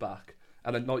been at the back.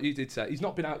 And then, like you did say, he's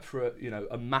not been out for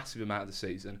a massive amount of the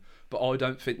season. But I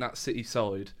don't think that City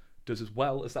side does as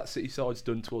well as that City side's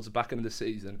done towards the back end of the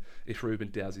season if Ruben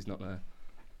Diaz is not there.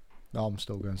 No, I'm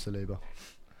still going Saliba.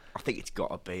 I think it's got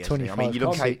to be, hasn't it? 25, I mean, you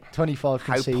look how 25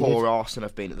 how conceded. poor Arsenal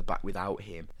have been at the back without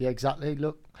him. Yeah, exactly.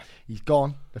 Look, he's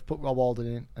gone. They've put Rob Alden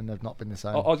in, and they've not been the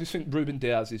same. I just think Ruben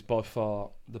Diaz is by far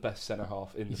the best centre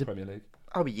half in the Premier League.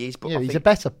 Oh, he is, but yeah, I he's think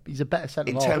a better centre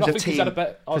in half. terms I of think he's had a team,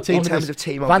 better. in terms of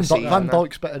team Van, of the season, Van no.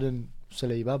 Dijk's better than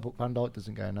Saliba, but Van Dijk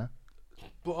doesn't go now.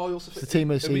 But I also It's think the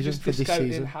team of the are we season just for this discounting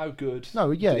season. how good No,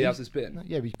 yeah, Diaz has been.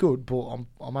 Yeah, he's good, but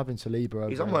I'm having Saliba over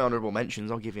He's on him. my honourable mentions.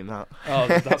 I'll give him that. Oh,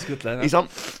 that's good then. He's on.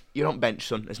 You're on bench,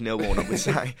 son, as Neil Warnock would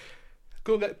say.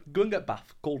 Go and get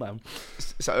Bath. Cool down.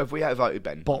 So have we outvoted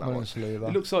Ben? Botman and It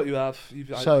Saliba. looks like you have.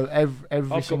 So every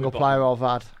gone single with player I've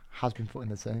had has been put in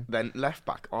the team. Then left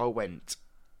back, I went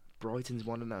Brighton's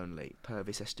one and only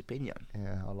Purvis Estepinian.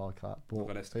 Yeah, I like that.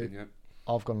 But I've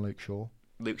I've gone Luke Shaw.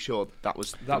 Luke Shaw, that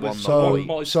was That the was one.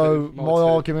 my So two. my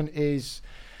argument is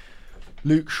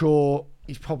Luke Shaw.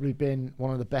 He's probably been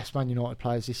one of the best Man United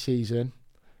players this season.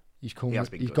 He's come. He has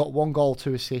been He's good. got 1 goal,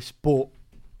 2 assists, but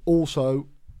also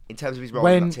In terms of his role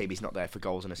in when- that team, he's not there for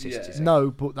goals and assists. Yeah. is he? no,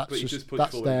 but that's But he just just pushed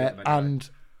that's forward a there. bit, man, And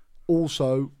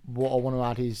also, what I want to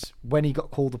add is when he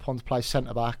got called upon to play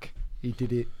centre back, he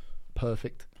did it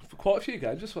perfect. For quite a few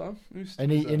games as well.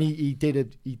 And he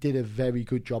did a very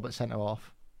good job at centre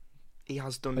half. He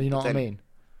has done. You know but what I then mean?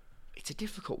 It's a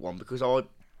difficult one because I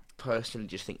personally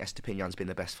just think Estepinian's been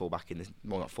the best fullback in this.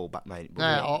 Well, not fullback, mate. But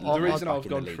Yeah, The reason back I've in the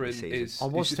gone league for him this season. is I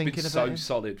was he's just thinking been about so him.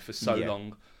 solid for so Yeah.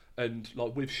 long, and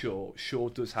like with Shaw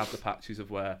does have the patches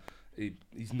of where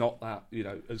he's not that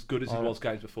as good as he was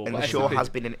games before. And but Shaw Estepinian- has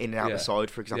been in and out yeah. the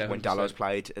side, for example, Yeah, when 100%. Dalot's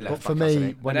played at But left for back, hasn't me,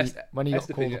 he? when he got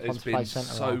called Estepinian upon has to play been centre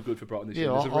so half, good for Brighton this yeah,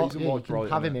 year. There's a reason why you can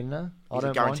Brighton have him in there. I He's a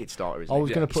don't guaranteed mind. starter, isn't I he?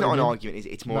 was going to It's put not him an in. argument.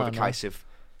 It's more of a No. case of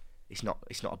it's not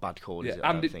a bad call. Is Yeah, it? I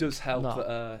and don't it think. does help No.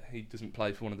 that he doesn't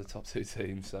play for one of the top 2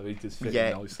 teams, so he does fit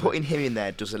Yeah, in nicely. putting him in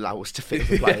there does allow us to fit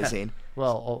the players in.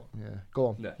 Well, yeah, go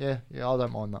on. Yeah. Yeah, I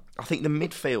don't mind that. I think the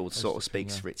midfield sort of Estepinian.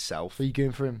 speaks for itself. So you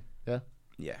going for him? Yeah.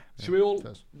 Yeah. Should we all?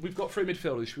 First. We've got 3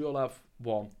 midfielders. Should we all have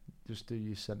one? Just do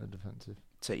your centre defensive.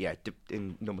 So yeah,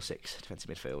 in number 6, defensive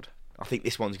midfield. I think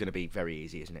this one's going to be very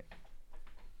easy, isn't it?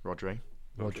 Rodri.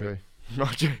 Rodri.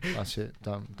 Rodri. That's it.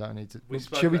 Don't need to. We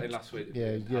spoke Should about it last week.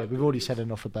 Yeah, How we've good already he said is.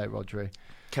 enough about Rodri.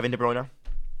 Kevin De Bruyne.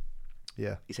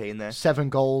 Yeah. Is he in there? 7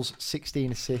 goals,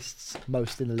 16 assists,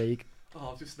 most in the league. Oh,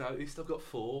 I've just noticed I've got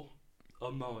 4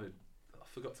 on mine. I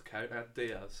forgot to count out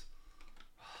Diaz.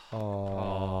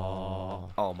 Oh.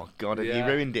 Oh my God, have you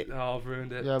ruined it? Oh, I've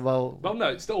ruined it. Yeah, well, No,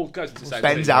 it still goes into the same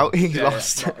Ben's thing. out, he's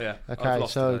lost. Yeah. okay, I've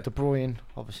lost so today. De Bruyne,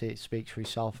 obviously it speaks for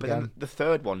himself But again. then the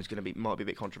third one is might be a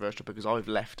bit controversial because I've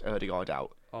left Ødegaard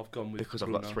out I've gone with because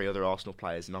Bruno. I've got 3 other Arsenal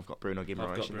players and I've got Bruno I've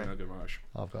Guimaraes got in Bruno there, Guimaraes.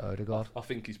 I've got Ødegaard. I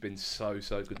think he's been so good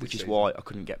this which is season. why I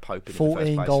couldn't get Pope in the 14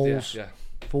 first place. goals. Yeah.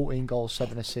 14 goals,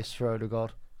 7 assists for Ødegaard.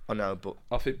 I know, but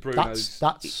I think Bruno's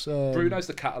That's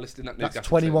the catalyst in that that's Newcastle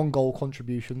 21 team. goal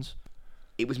contributions.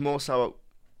 it was more so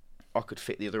I could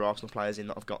fit the other Arsenal players in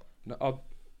that I've got. No,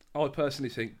 I personally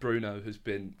think Bruno has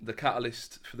been the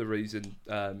catalyst for the reason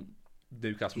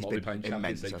Newcastle He's might be been playing Champions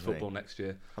immense, League hasn't he? football next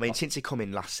year. I mean, since he come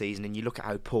in last season, and you look at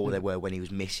how poor they were when he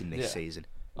was missing this season.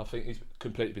 I think he's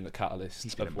completely been the catalyst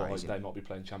He's been of why amazing. they might be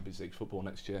playing Champions League football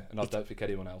next year, and I don't think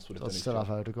anyone else would have I'd done it. still have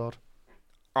Ødegaard.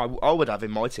 I would have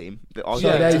in my team. Yeah,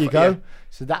 there you go.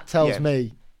 So that tells Yeah.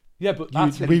 me Yeah, but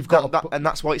that's we've got that, and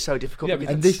that's why it's so difficult. Yeah,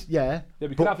 because and it's- this we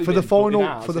could but have him for the in, but in final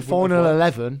ours, for the it wouldn't have final worked.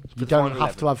 11, you the don't final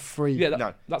have to 11. have 3. Yeah,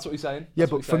 No. that's what he's saying. Yeah, That's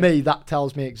but what for he's saying. me, that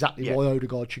tells me exactly Yeah. why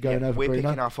Ødegaard should go over we're Bruno.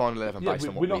 picking our final 11 based on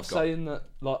what we're we've not got. saying that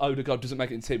like Odegaard doesn't make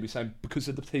it in the team. We're saying because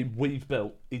of the team we've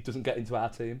built, he doesn't get into our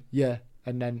team. Yeah,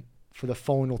 and then for the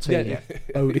final team, Yeah.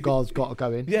 Ødegaard's got to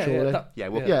go in. surely. Yeah,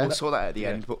 we'll Yeah. we'll sort that at the Yeah.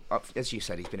 end. But as you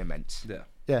said, he's been immense. Yeah.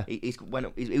 Yeah. He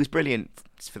was brilliant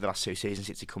for the last 2 seasons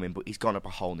since he come in, but he's gone up a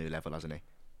whole new level, hasn't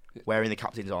he? Wearing the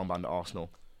captain's armband at Arsenal.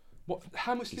 What?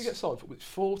 How much did he get signed for? It's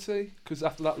 40 because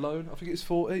after that loan, I think it's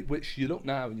 40. Which you look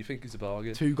now and you think is a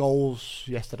bargain. 2 goals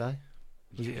yesterday.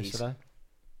 Was it Jeez. yesterday?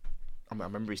 I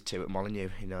remember his 2 at Molineux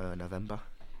in November.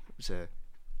 It was a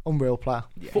Unreal player.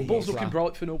 Football's he is. looking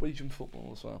bright for Norwegian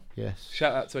football as well. Yes.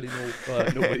 Shout out to any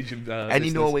Norwegian any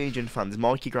listeners. Norwegian fans,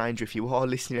 Mikey Granger, if you are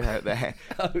listening out there.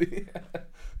 Oh, yeah.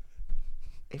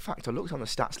 In fact, I looked on the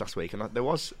stats last week, and there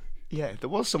was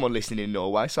someone listening in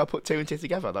Norway, so I put 2 and 2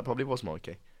 together. That probably was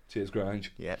Mikey. Cheers,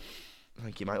 Grange. Yeah,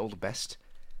 thank you, mate. All the best.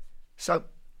 So,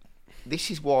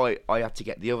 this is why I had to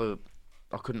get the other.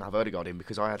 I couldn't have Ødegaard in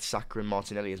because I had Saka and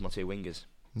Martinelli as my 2 wingers.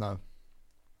 No.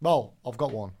 Well, I've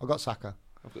got one. I've got Saka.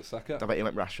 I've got Saka. I bet you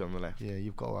went Rashford on the left. Yeah,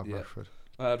 you've got to have Yeah. Rashford.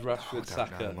 I had I Rashford, don't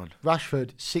Saka. know, man.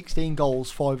 Rashford, 16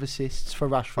 goals, 5 assists for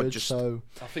Rashford. So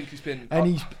I think he's been.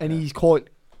 he's quite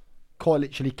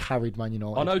literally carried Man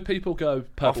United. I know people go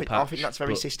purple patch. I think that's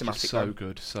very but systematic, he's so though.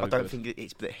 good. So I don't good. think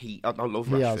it's that I love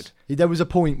He Rashford. has. There was a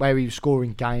point where he was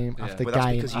scoring game Yeah. after But that's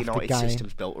game because after United game.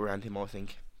 system's built around him, I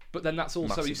think. But then that's also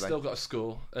he's Massively. still got to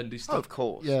score, and he's Oh, still. of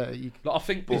course. Yeah, Like, I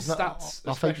think his But stats.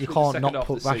 I think especially you the can't second not half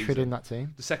put of the Rashford season, in that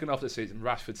team. The second half of the season,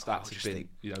 Rashford's stats just have been. think-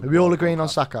 You know, Are we all world agreeing on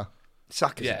class. Saka?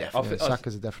 Saka's Yeah, a definite. I think-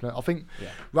 Saka's a definite. I think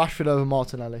Yeah. Rashford over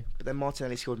Martinelli. But then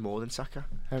Martinelli scored more than Saka.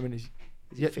 How many? Is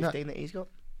Yeah, it 15 that he's got?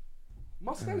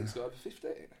 Martinelli's got over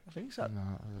 15. I think so. No,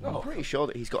 No. I'm pretty sure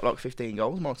that he's got like 15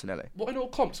 goals, Martinelli. What in all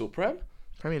comps or Prem?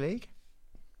 Premier League.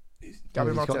 He's- Gary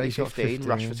he's got- Martinelli he's got 15, 15.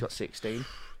 Rashford's got 16.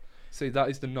 See, that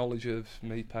is the knowledge of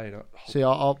me paying up. See,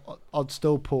 I'd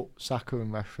still put Saka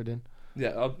and Rashford in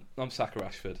Yeah, I'm Saka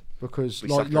Rashford. because, We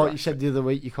like Saka you said Rashford. the other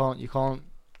week, you can't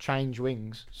change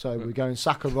wings. So we're going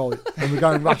Saka right and we're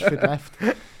going Rashford left.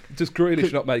 Does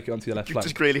Grealish not make it onto your left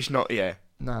Just flank? Grealish not, yeah.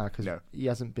 Nah, because No. he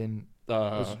hasn't been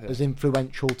Yeah. as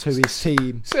influential to his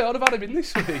team. See, I'd have had him in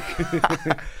this week.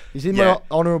 He's in Yeah. my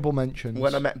honourable mentions.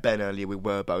 When I met Ben earlier, we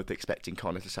were both expecting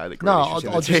Connor to say that Grealish No, was in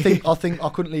I the just team. think I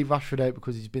couldn't leave Rashford out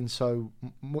because he's been so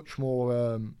much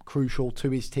more crucial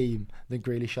to his team than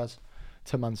Grealish has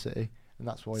to Man City, and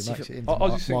that's why he See, makes it into I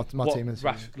just think my what team. As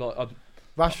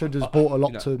Rashford has brought a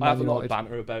lot to I Man have a lot of United.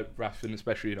 banter about Rashford, and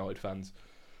especially United fans,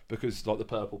 because like the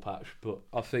purple patch. But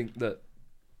I think that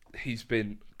he's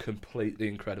been completely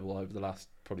incredible over the last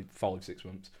probably 5-6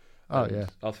 months. Oh, And yeah.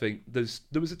 I think there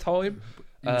was a time.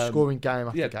 He was scoring game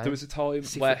after Yeah, game. there was a time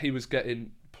See, where for- he was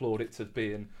getting applauded to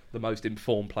being the most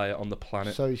informed player on the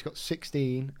planet. So he's got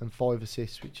 16 and 5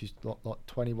 assists, which is like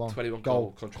 21 21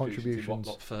 goal contributions.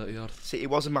 In what 30 odd. See, it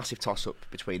was a massive toss-up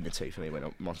between the two for me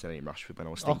when Martinelli and Rashford when I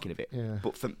was Oh, thinking of it. yeah.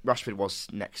 But for Rashford was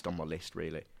next on my list,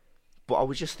 really. But I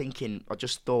was just thinking, I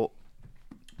just thought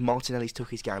Martinelli's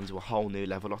took his game to a whole new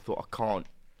level. I thought I can't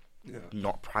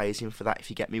not praise him for that, if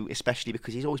you get me, especially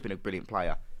because he's always been a brilliant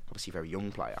player, obviously a very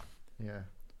young player. Yeah,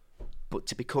 But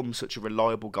to become such a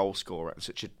reliable goal scorer and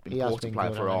such an he has important been player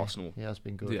good, for hasn't he? Arsenal, He has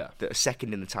been good. Yeah. that are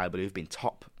second in the table, who've been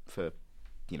top for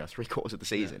 3/4 of the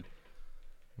season.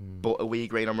 Mm. But are we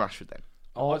agreeing on Rashford then?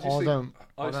 I just think- don't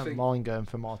I just think- mind going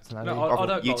for Martinelli. No, I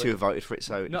don't you mind. two have voted for it,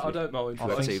 so No, I don't mind. I I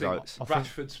think- think votes. I think-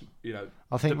 Rashford's,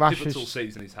 I think the pivotal Rashford's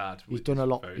season he's had. he's which done a is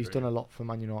lot. very, He's very done a lot for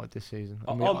Man United this season.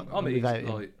 I'm without easy, him.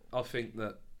 like, I think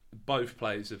that both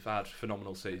players have had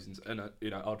phenomenal seasons, and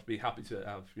I'd be happy to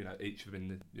have each of them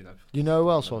in the You know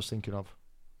who else I was thinking of?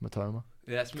 Matoma.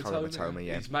 Yeah, it's Conor Matoma. Matoma,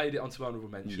 yeah. He's made it onto honourable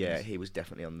mentions. Yeah, he was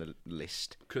definitely on the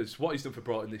list. Because what he's done for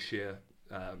Brighton this year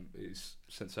is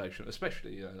sensational.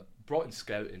 Especially, Brighton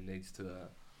scouting needs to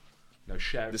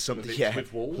share There's some of something, it yeah.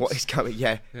 with Wolves. What is going?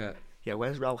 Yeah. Yeah.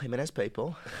 Where's Raul Jimenez,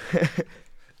 people?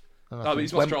 No,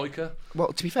 he's my striker.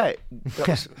 Well, to be fair,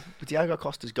 Diego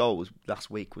Costa's goal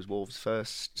last week was Wolves'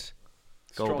 first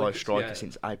goal by a striker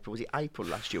since April. Was it April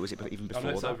last year? Was it even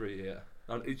before it's that? over a year.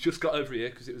 And it just got over a year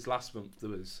because it was last month. There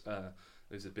was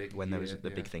a big when there was the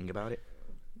big thing about it.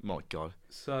 My God.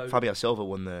 So Fabio Silva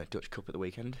won the Dutch Cup at the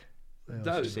weekend.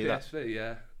 No, PSV,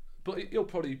 yeah. But he'll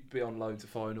probably be on loan to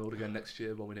Feyenoord again next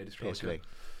year when we need a striker. PSV.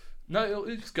 No,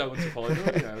 he'll just go on to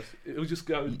Feyenoord. He'll just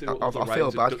go and do all the I feel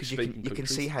range bad of because you can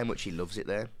see how much he loves it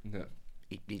there. Yeah.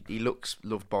 He looks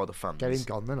loved by the fans. Get him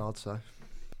gone then, I'd say.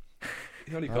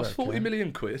 He only costs 40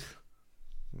 million quid.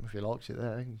 If he likes it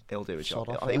there, he'll do a job.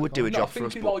 off He would do a job for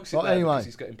us. I think he likes it there anyway. because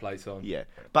he's getting play time. Yeah.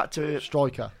 Back to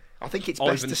striker. I think it's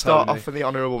Ivan best to start Toney. off with the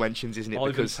honourable mentions, isn't it? Ivan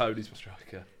Because Toney's my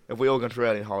striker. have we all gone for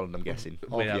Erling Haaland, I'm guessing?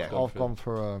 I've gone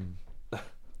for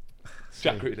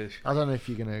Jack Grealish. I don't know if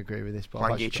you're going to agree with this, but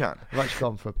Wang I've Yi-chan. actually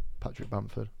gone for Patrick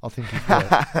Bamford. I think he's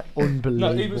great. Unbelievable.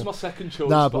 No, he was my second choice,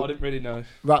 Nah, but I didn't really know.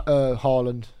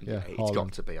 Haaland. Yeah, It's Haaland.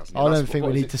 got to be, hasn't it? I don't That's think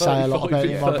what- we need to say a lot about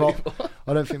him. 35.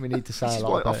 I don't think we need to say This a is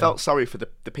lot why about I felt sorry for the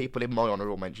people in my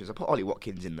honourable mentions. I put Ollie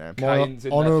Watkins in there. My Kane's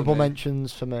in there honourable for me.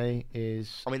 mentions for me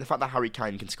is I mean, the fact that Harry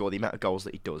Kane can score the amount of goals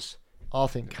that he does. I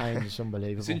think Kane is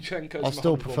unbelievable. Zinchenko's I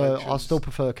still my prefer honourable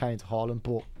prefer Kane to Haaland,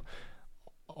 but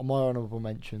my honourable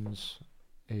mentions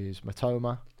is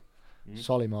Matoma,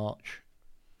 Solly March,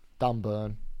 Dan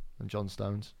Burn, and John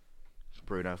Stones.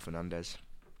 Bruno Fernandes.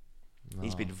 No.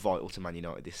 He's been vital to Man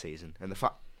United this season, and the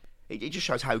fact it just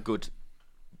shows how good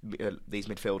these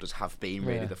midfielders have been.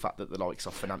 Really, Yeah. the fact that the likes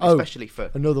of Fernandes, Oh. especially for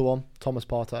Another one, Thomas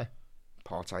Partey.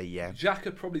 Partey, yeah.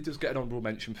 Xhaka probably does get an honourable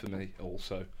mention for me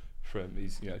also. From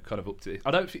he's kind of up to.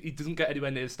 I don't think he doesn't get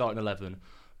anywhere near the starting 11,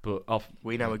 but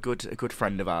We know a good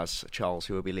friend of ours, Charles,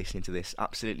 who will be listening to this,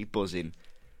 absolutely buzzing.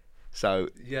 So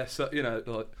yeah, so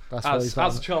like That's why he's not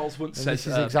as on- Charles once And said, this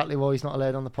is exactly why he's not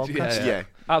allowed on the podcast. Yeah.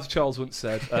 as Charles once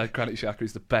said, Granit Xhaka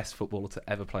is the best footballer to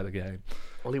ever play the game.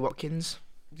 Ollie Watkins,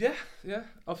 Yeah,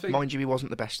 I think. mind you, he wasn't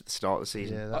the best at the start of the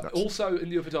season. Yeah, That's- Also, in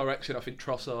the other direction, I think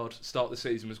Trossard start of the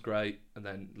season was great, and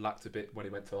then lacked a bit when he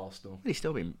went to Arsenal. he's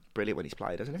still been brilliant when he's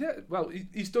played, hasn't he? Yeah, well,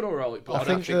 he's done all right, but I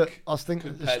think that the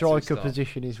compared to striker his start-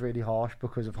 position is really harsh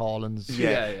because of Haaland's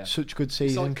Yeah. such good It's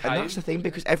season. like And Kane. that's the thing,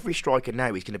 because every striker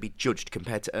now is going to be judged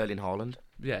compared to Erling Haaland.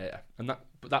 Yeah, and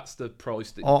that's the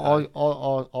price that.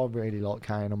 I really like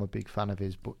Kane. I'm a big fan of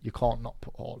his, but you can't not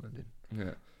put Haaland in.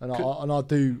 Yeah. And I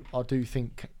do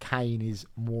think Kane is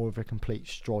more of a complete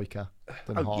striker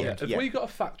than Oh, Haaland. yeah. Have we got a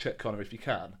fact check, Connor, if you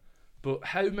can? But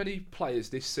how many players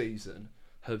this season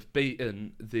have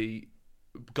beaten the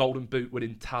Golden Boot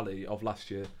winning tally of last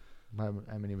year? How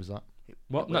many was that?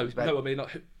 What? Well, No, it was about- I mean,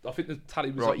 I think the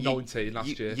tally was Right, like 19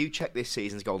 last year. You check this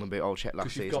season's Golden Boot, I'll check last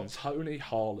Because you've season's. got Tony,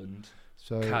 Haaland.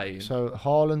 Kane. Kane. So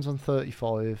Haaland's on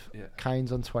 35, Yeah.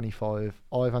 Kane's on 25,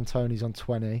 Ivan Toney's on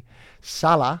 20,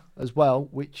 Salah as well,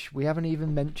 which we haven't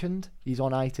even mentioned. He's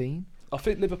on 18. I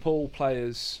think Liverpool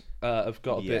players have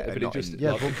got a Yeah, bit of it not just, in-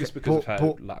 Yeah, like, but- just because but- of how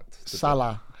but lacked. the-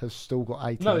 Salah has still got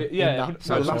 18. No, yeah, in no, that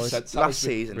So that's side. what I said. last Salah's been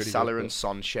season, really Salah good, and but-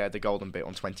 Son shared the Golden Boot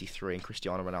on 23, and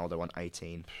Cristiano Ronaldo on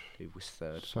 18, who was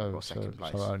third or second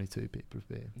place. So only two people have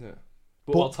been. Yeah.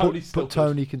 But, well, Tony's still but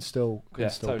Tony can still yeah,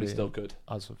 still Tony's be still in good.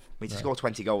 as of. I mean, to yeah. score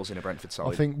 20 goals in a Brentford side.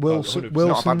 I think 100%. Wilson, Not a bad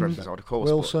Wilson, Brentford side, of course.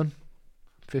 but- Wilson,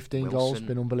 15 goals, Wilson.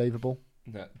 been unbelievable.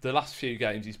 Yeah. The last few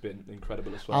games he's been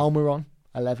incredible as well. Almiron,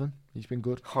 11, he's been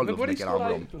good. I love Remember when he Miguel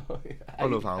scored Almiron. eight- I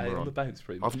love eight on Almiron. the bounce,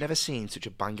 pretty much. I've never seen such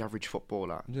a bang average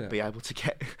footballer Yeah. be able to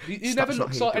get. He stats never like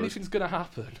looks he like does. anything's going to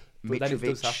happen, but then it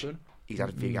does Mitrovic, happen. He's had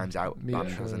a few games out, banned,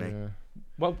 Mitrovic, hasn't he? yeah.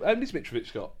 Well, how many's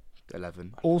Mitrovic got?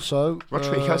 11. Also,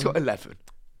 Rodrigo's got 11.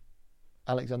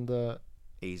 Alexander.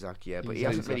 Isaac, yeah, but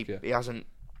Isak, he hasn't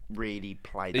really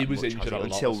played. He That was much, injured has he? a lot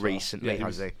until as well. recently, Yeah, he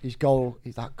has was- he? His goal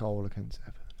is that goal against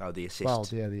Everton. Oh, the assist. Well,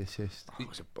 yeah, the assist. Oh, it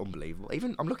was unbelievable.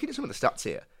 Even I'm looking at some of the stats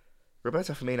here.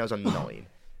 Roberto Firmino's on 9.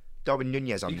 Darwin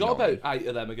Nunez on He 9. got about 8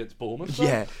 of them against Bournemouth. though.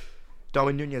 Yeah.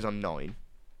 Darwin Nunez on 9.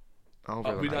 We on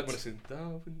don't 8. want to sing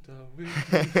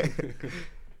Darwin.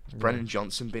 Brennan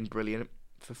Johnson been brilliant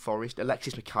for Forest.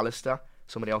 Alexis McAllister,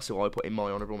 somebody else who I put in my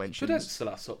honourable mentions. Pedent's the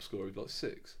last top scorer with like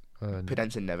 6.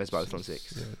 Pedence and Neves both on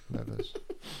 6. Yeah, Nevers.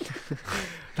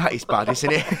 That is bad,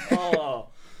 isn't it?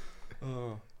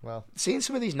 Oh. Well, Seeing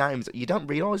some of these names, you don't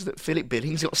realise that Philip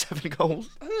Billings got 7 goals.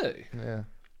 Hey. yeah.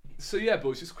 So yeah,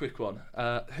 boys, just a quick one.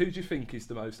 Who do you think is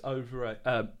the most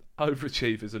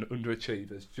overachievers and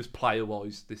underachievers, just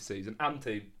player-wise, this season and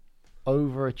team?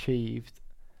 overachieved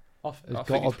I has think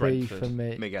got it's to be Brentford. for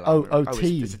me. Miguel Oh, Almiron.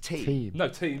 team. It's a team. No,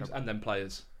 teams and then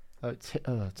players.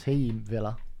 Team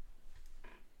Villa.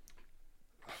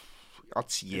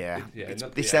 Yeah. It's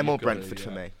yeah, them or you've got to, Brentford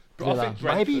for me. But Villa. I think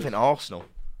Brentford, Maybe even Arsenal.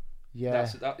 Yeah,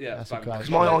 that's a great. bang. 'Cause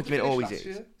my Where did argument they finish always last is-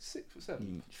 year? 6th or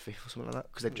 7th? Fifth or something like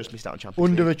that, because they've just missed out on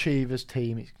Champions League. Underachievers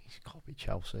team. It's got to be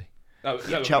Chelsea. No,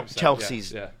 Yeah, 100%,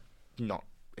 Chelsea's yeah. Not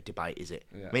a debate, is it?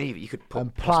 Yeah. I mean, you could put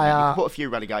And possibly- you player- could put a few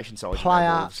relegation sides.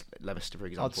 player- Wolves, Leicester, for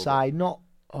example. I'd say not.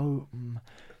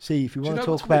 See, if you Do you want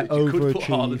to know talk what's about weird? You could put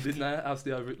Haaland overachieved, in there as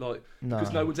the over, like, no,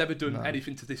 because no one's ever done no.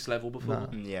 anything to this level before.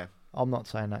 No. Yeah. I'm not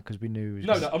saying that because we knew. He was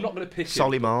No, gonna- I'm not going to pick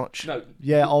Solly him. March. No,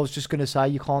 Yeah, I was just going to say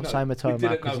you can't no, say we Matoma.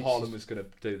 didn't know 'cause Haaland was going to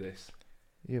do this.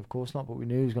 Yeah, of course not. But we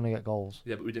knew he was going to get goals.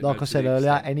 Yeah, but we didn't. Like know I to said the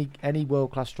earlier, extent. any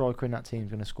world class striker in that team is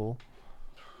going to score.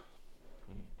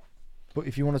 But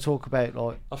if you want to talk about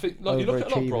like I think like, you look at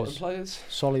a lot of Brighton overachievers. players.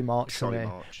 Solly March for Solly me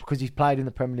March. because he's played in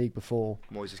the Premier League before.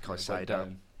 Moises Went Caicedo.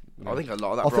 down. I think a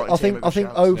lot of that I Brighton team have think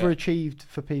a chance. overachieved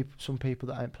for some people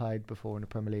that ain't played before in the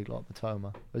Premier League, like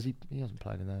Matoma. He hasn't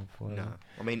played in there before. has No,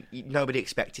 he? I mean nobody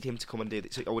expected him to come and do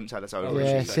this. I wouldn't say that's Oh, overachieving.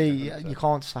 Yeah, Overachieved, see, yeah, 100%. you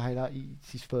can't say that.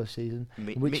 It's his first season,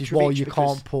 Mi- which is why Mitrovic, you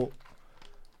because- can't put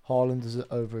Haaland as an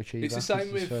overachiever. It's the same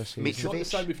his with first season. it's not the Mitrovic.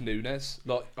 same with Nunes.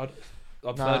 Like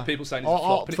I've Nah. heard people saying he's a Oh,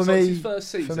 flop, but for it's like me, his first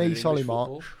season. For in me, English Solly football.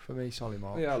 March. For me, Solly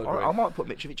March. Yeah, I'll agree. I might put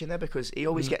Mitrovic in there because he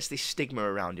always gets this stigma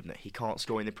around him that he can't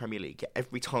score in the Premier League. Yet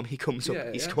every time he comes up,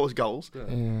 Yeah, he yeah. scores goals. Yeah.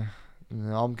 Yeah.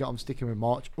 No, I'm sticking with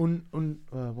March. What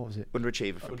was it?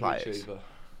 Underachiever for players. Underachiever.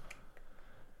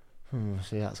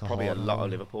 See, that's Probably a hard lot one.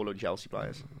 of Liverpool and Chelsea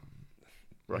players.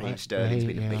 Raheem Right, Sterling's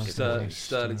been a yeah, big I was disappointment. gonna say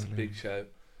Sterling's a Sterling. big shout.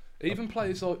 Even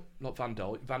players like Van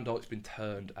Dijk. Van Dijk's been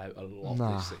turned out a lot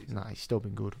this season. Nah, he's still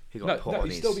been good. He got put on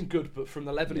he's his still been good, but from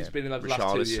the level he's yeah, been in over the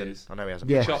last 2 Richarlison. years. I know he hasn't.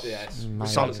 Yeah. Richard, yes. Mate,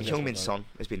 Son, Richarlison Heung-min gets Son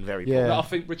has been very Yeah. poor. No, I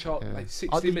think Richard, Yeah. like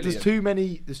 60 million.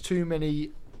 There's too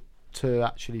many to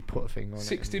actually put a finger on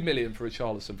 60 it. million for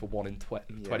Richarlison for 1 in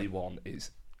 21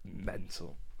 is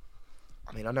mental.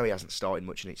 I mean, I know he hasn't started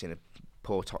much and it's in a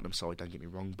poor Tottenham side, don't get me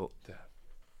wrong, but Yeah.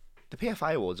 the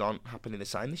PFA Awards aren't happening the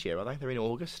same this year, are they? They're in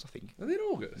August, I think. Are they in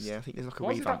August? Yeah, I think there's like a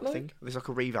Why is it that revamped late? thing. There's like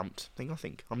a revamped thing, I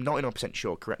think. I'm 99%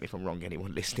 sure, correct me if I'm wrong,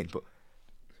 anyone listening, but...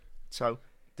 So,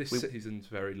 This We- season's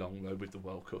very long, though, with the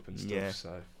World Cup and stuff, Yeah.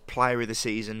 so... player of the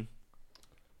season,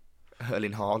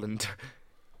 Erling Haaland.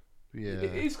 Yeah.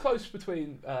 It is close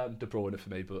between De Bruyne for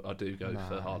me, but I do go for It's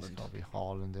Haaland. got to be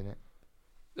Haaland in it.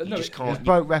 You just can't- He's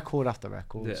broke record after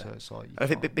record, Yeah. so it's like. I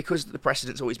think because the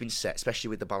precedent's always been set, especially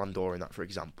with the Ballon d'Or and that, for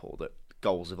example, that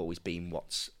goals have always been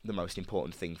what's the most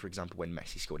important thing. For example, when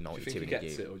Messi scored Do you 92 think he in a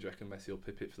gets game. it, or do you reckon Messi will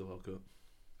pip it for the World Cup?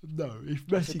 No, if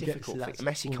That's a Messi gets difficult it, thing.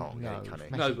 that's Messi can't get it, no, can he?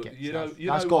 if No, Messi but gets you it, know- that's- you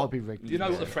that's know got to what- be rigged. You know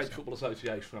what the Yeah. French Football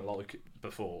Association are like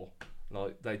before?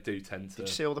 Like, they do tend to... Did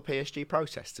you see all the PSG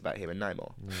protests about him and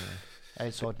Neymar? Yeah.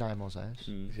 Outside Neymar's house.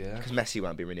 Yeah. Because Messi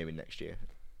won't be renewing next year.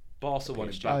 Barca want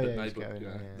him PSG. back, Oh, don't yeah, they? he's But going, you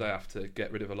know, yeah. they have to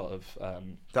get rid of a lot of...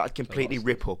 That'd completely lost.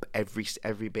 rip up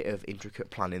every bit of intricate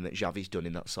planning that Xavi's done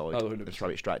in that side Oh, and 100%. throw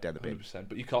it straight down the bin. 100%.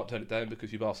 But you can't turn it down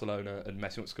because you're Barcelona and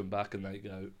Messi wants to come back and they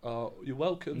go, oh, you're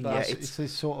welcome Yeah, back. It's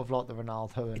this sort of like the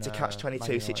Ronaldo and It's a Man catch-22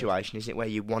 United. situation, isn't it, where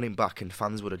you want him back and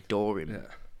fans would adore him. Yeah.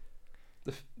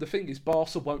 The thing is,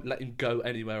 Barca won't let him go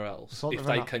anywhere else It's like if the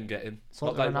they Ronal- can get him. It's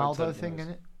like Like, the they won't Ronaldo turn thing, them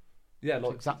isn't it? Yeah, It's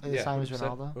like exactly the same as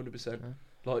 100%, Ronaldo. 100%.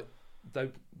 Yeah. Like,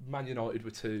 Man United were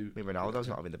too... I mean, Ronaldo's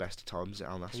not having the best of times at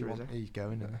Al Nassr, is he? He's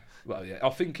going, isn't he? Well, yeah, I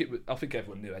think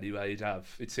everyone knew anyway.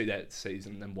 He'd see that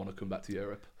season and then want to come back to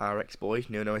Europe. Our ex-boy,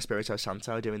 Nuno Espirito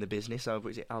Santo, doing the business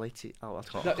over, is it Al Ittihad? Oh, I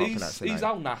can't No, pronounce the he's name.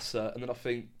 Al Nasser, and then I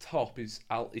think top is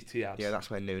Al Ittihad. Yeah, that's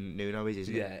where Nuno is,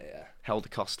 isn't it? yeah. Helder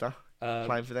Costa,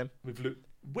 playing for them. With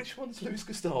which one's Luis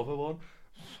Gustavo on?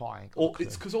 Fine. Or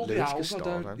it's because all the Luis Al's I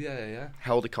Gustavo. don't. Yeah.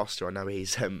 Helder Costa, I know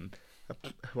he's playing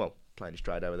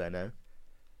straight over there now.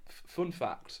 Fun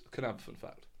fact. Can I have a fun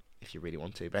fact? If you really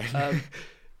want to, Ben.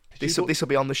 Did This will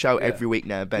be on the show Yeah. every week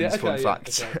now. Ben's fun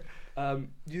facts. Okay.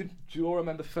 Do you all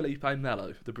remember Felipe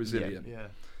Melo, the Brazilian? Yeah.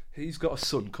 He's got a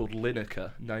son called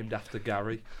Lineker, named after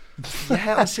Gary.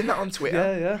 Yeah, I've seen that on Twitter.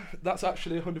 Yeah. That's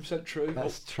actually 100% true.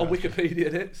 That's On true.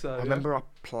 Wikipedia it. So I remember I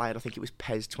played. I think it was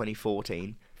PES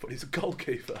 2014. but he's a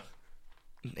goalkeeper.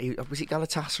 Was it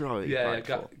Galatasaray? Yeah, Right,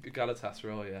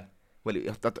 Galatasaray. Yeah. Well, I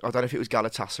don't know if it was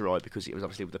Galatasaray because it was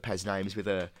obviously with the PES names with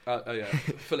a. Oh yeah,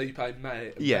 Felipe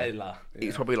Yeah. Mela. It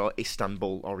was probably like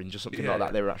Istanbul Orange or something like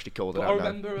that. They were actually called. But I I don't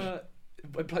know. remember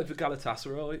when he played for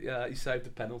Galatasaray. Yeah, he saved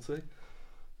a penalty.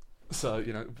 So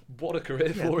you know what a career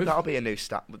Yeah, for him. that'll be a new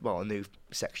new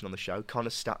section on the show.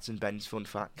 Connor's stats and Ben's fun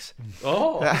facts.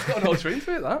 Oh, it's got a nice ring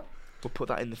to it. That. We'll put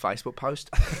that in the Facebook post.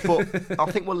 But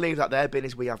I think we'll leave that there, being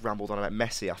as we have rambled on about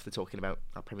Messi after talking about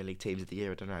our Premier League teams of the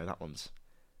year. I don't know, that one's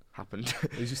happened.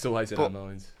 He's just always in our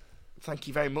minds. Thank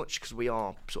you very much, because we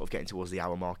are sort of getting towards the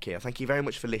hour mark here. Thank you very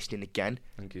much for listening again.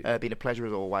 Thank you. Been a pleasure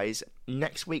as always.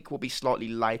 Next week will be slightly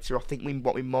later. I think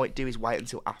what we might do is wait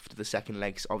until after the second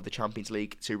legs of the Champions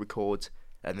League to record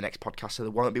the next podcast, so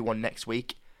there won't be one next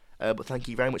week. But thank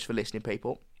you very much for listening,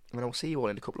 people. And I'll see you all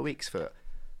in a couple of weeks for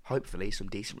hopefully some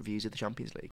decent reviews of the Champions League.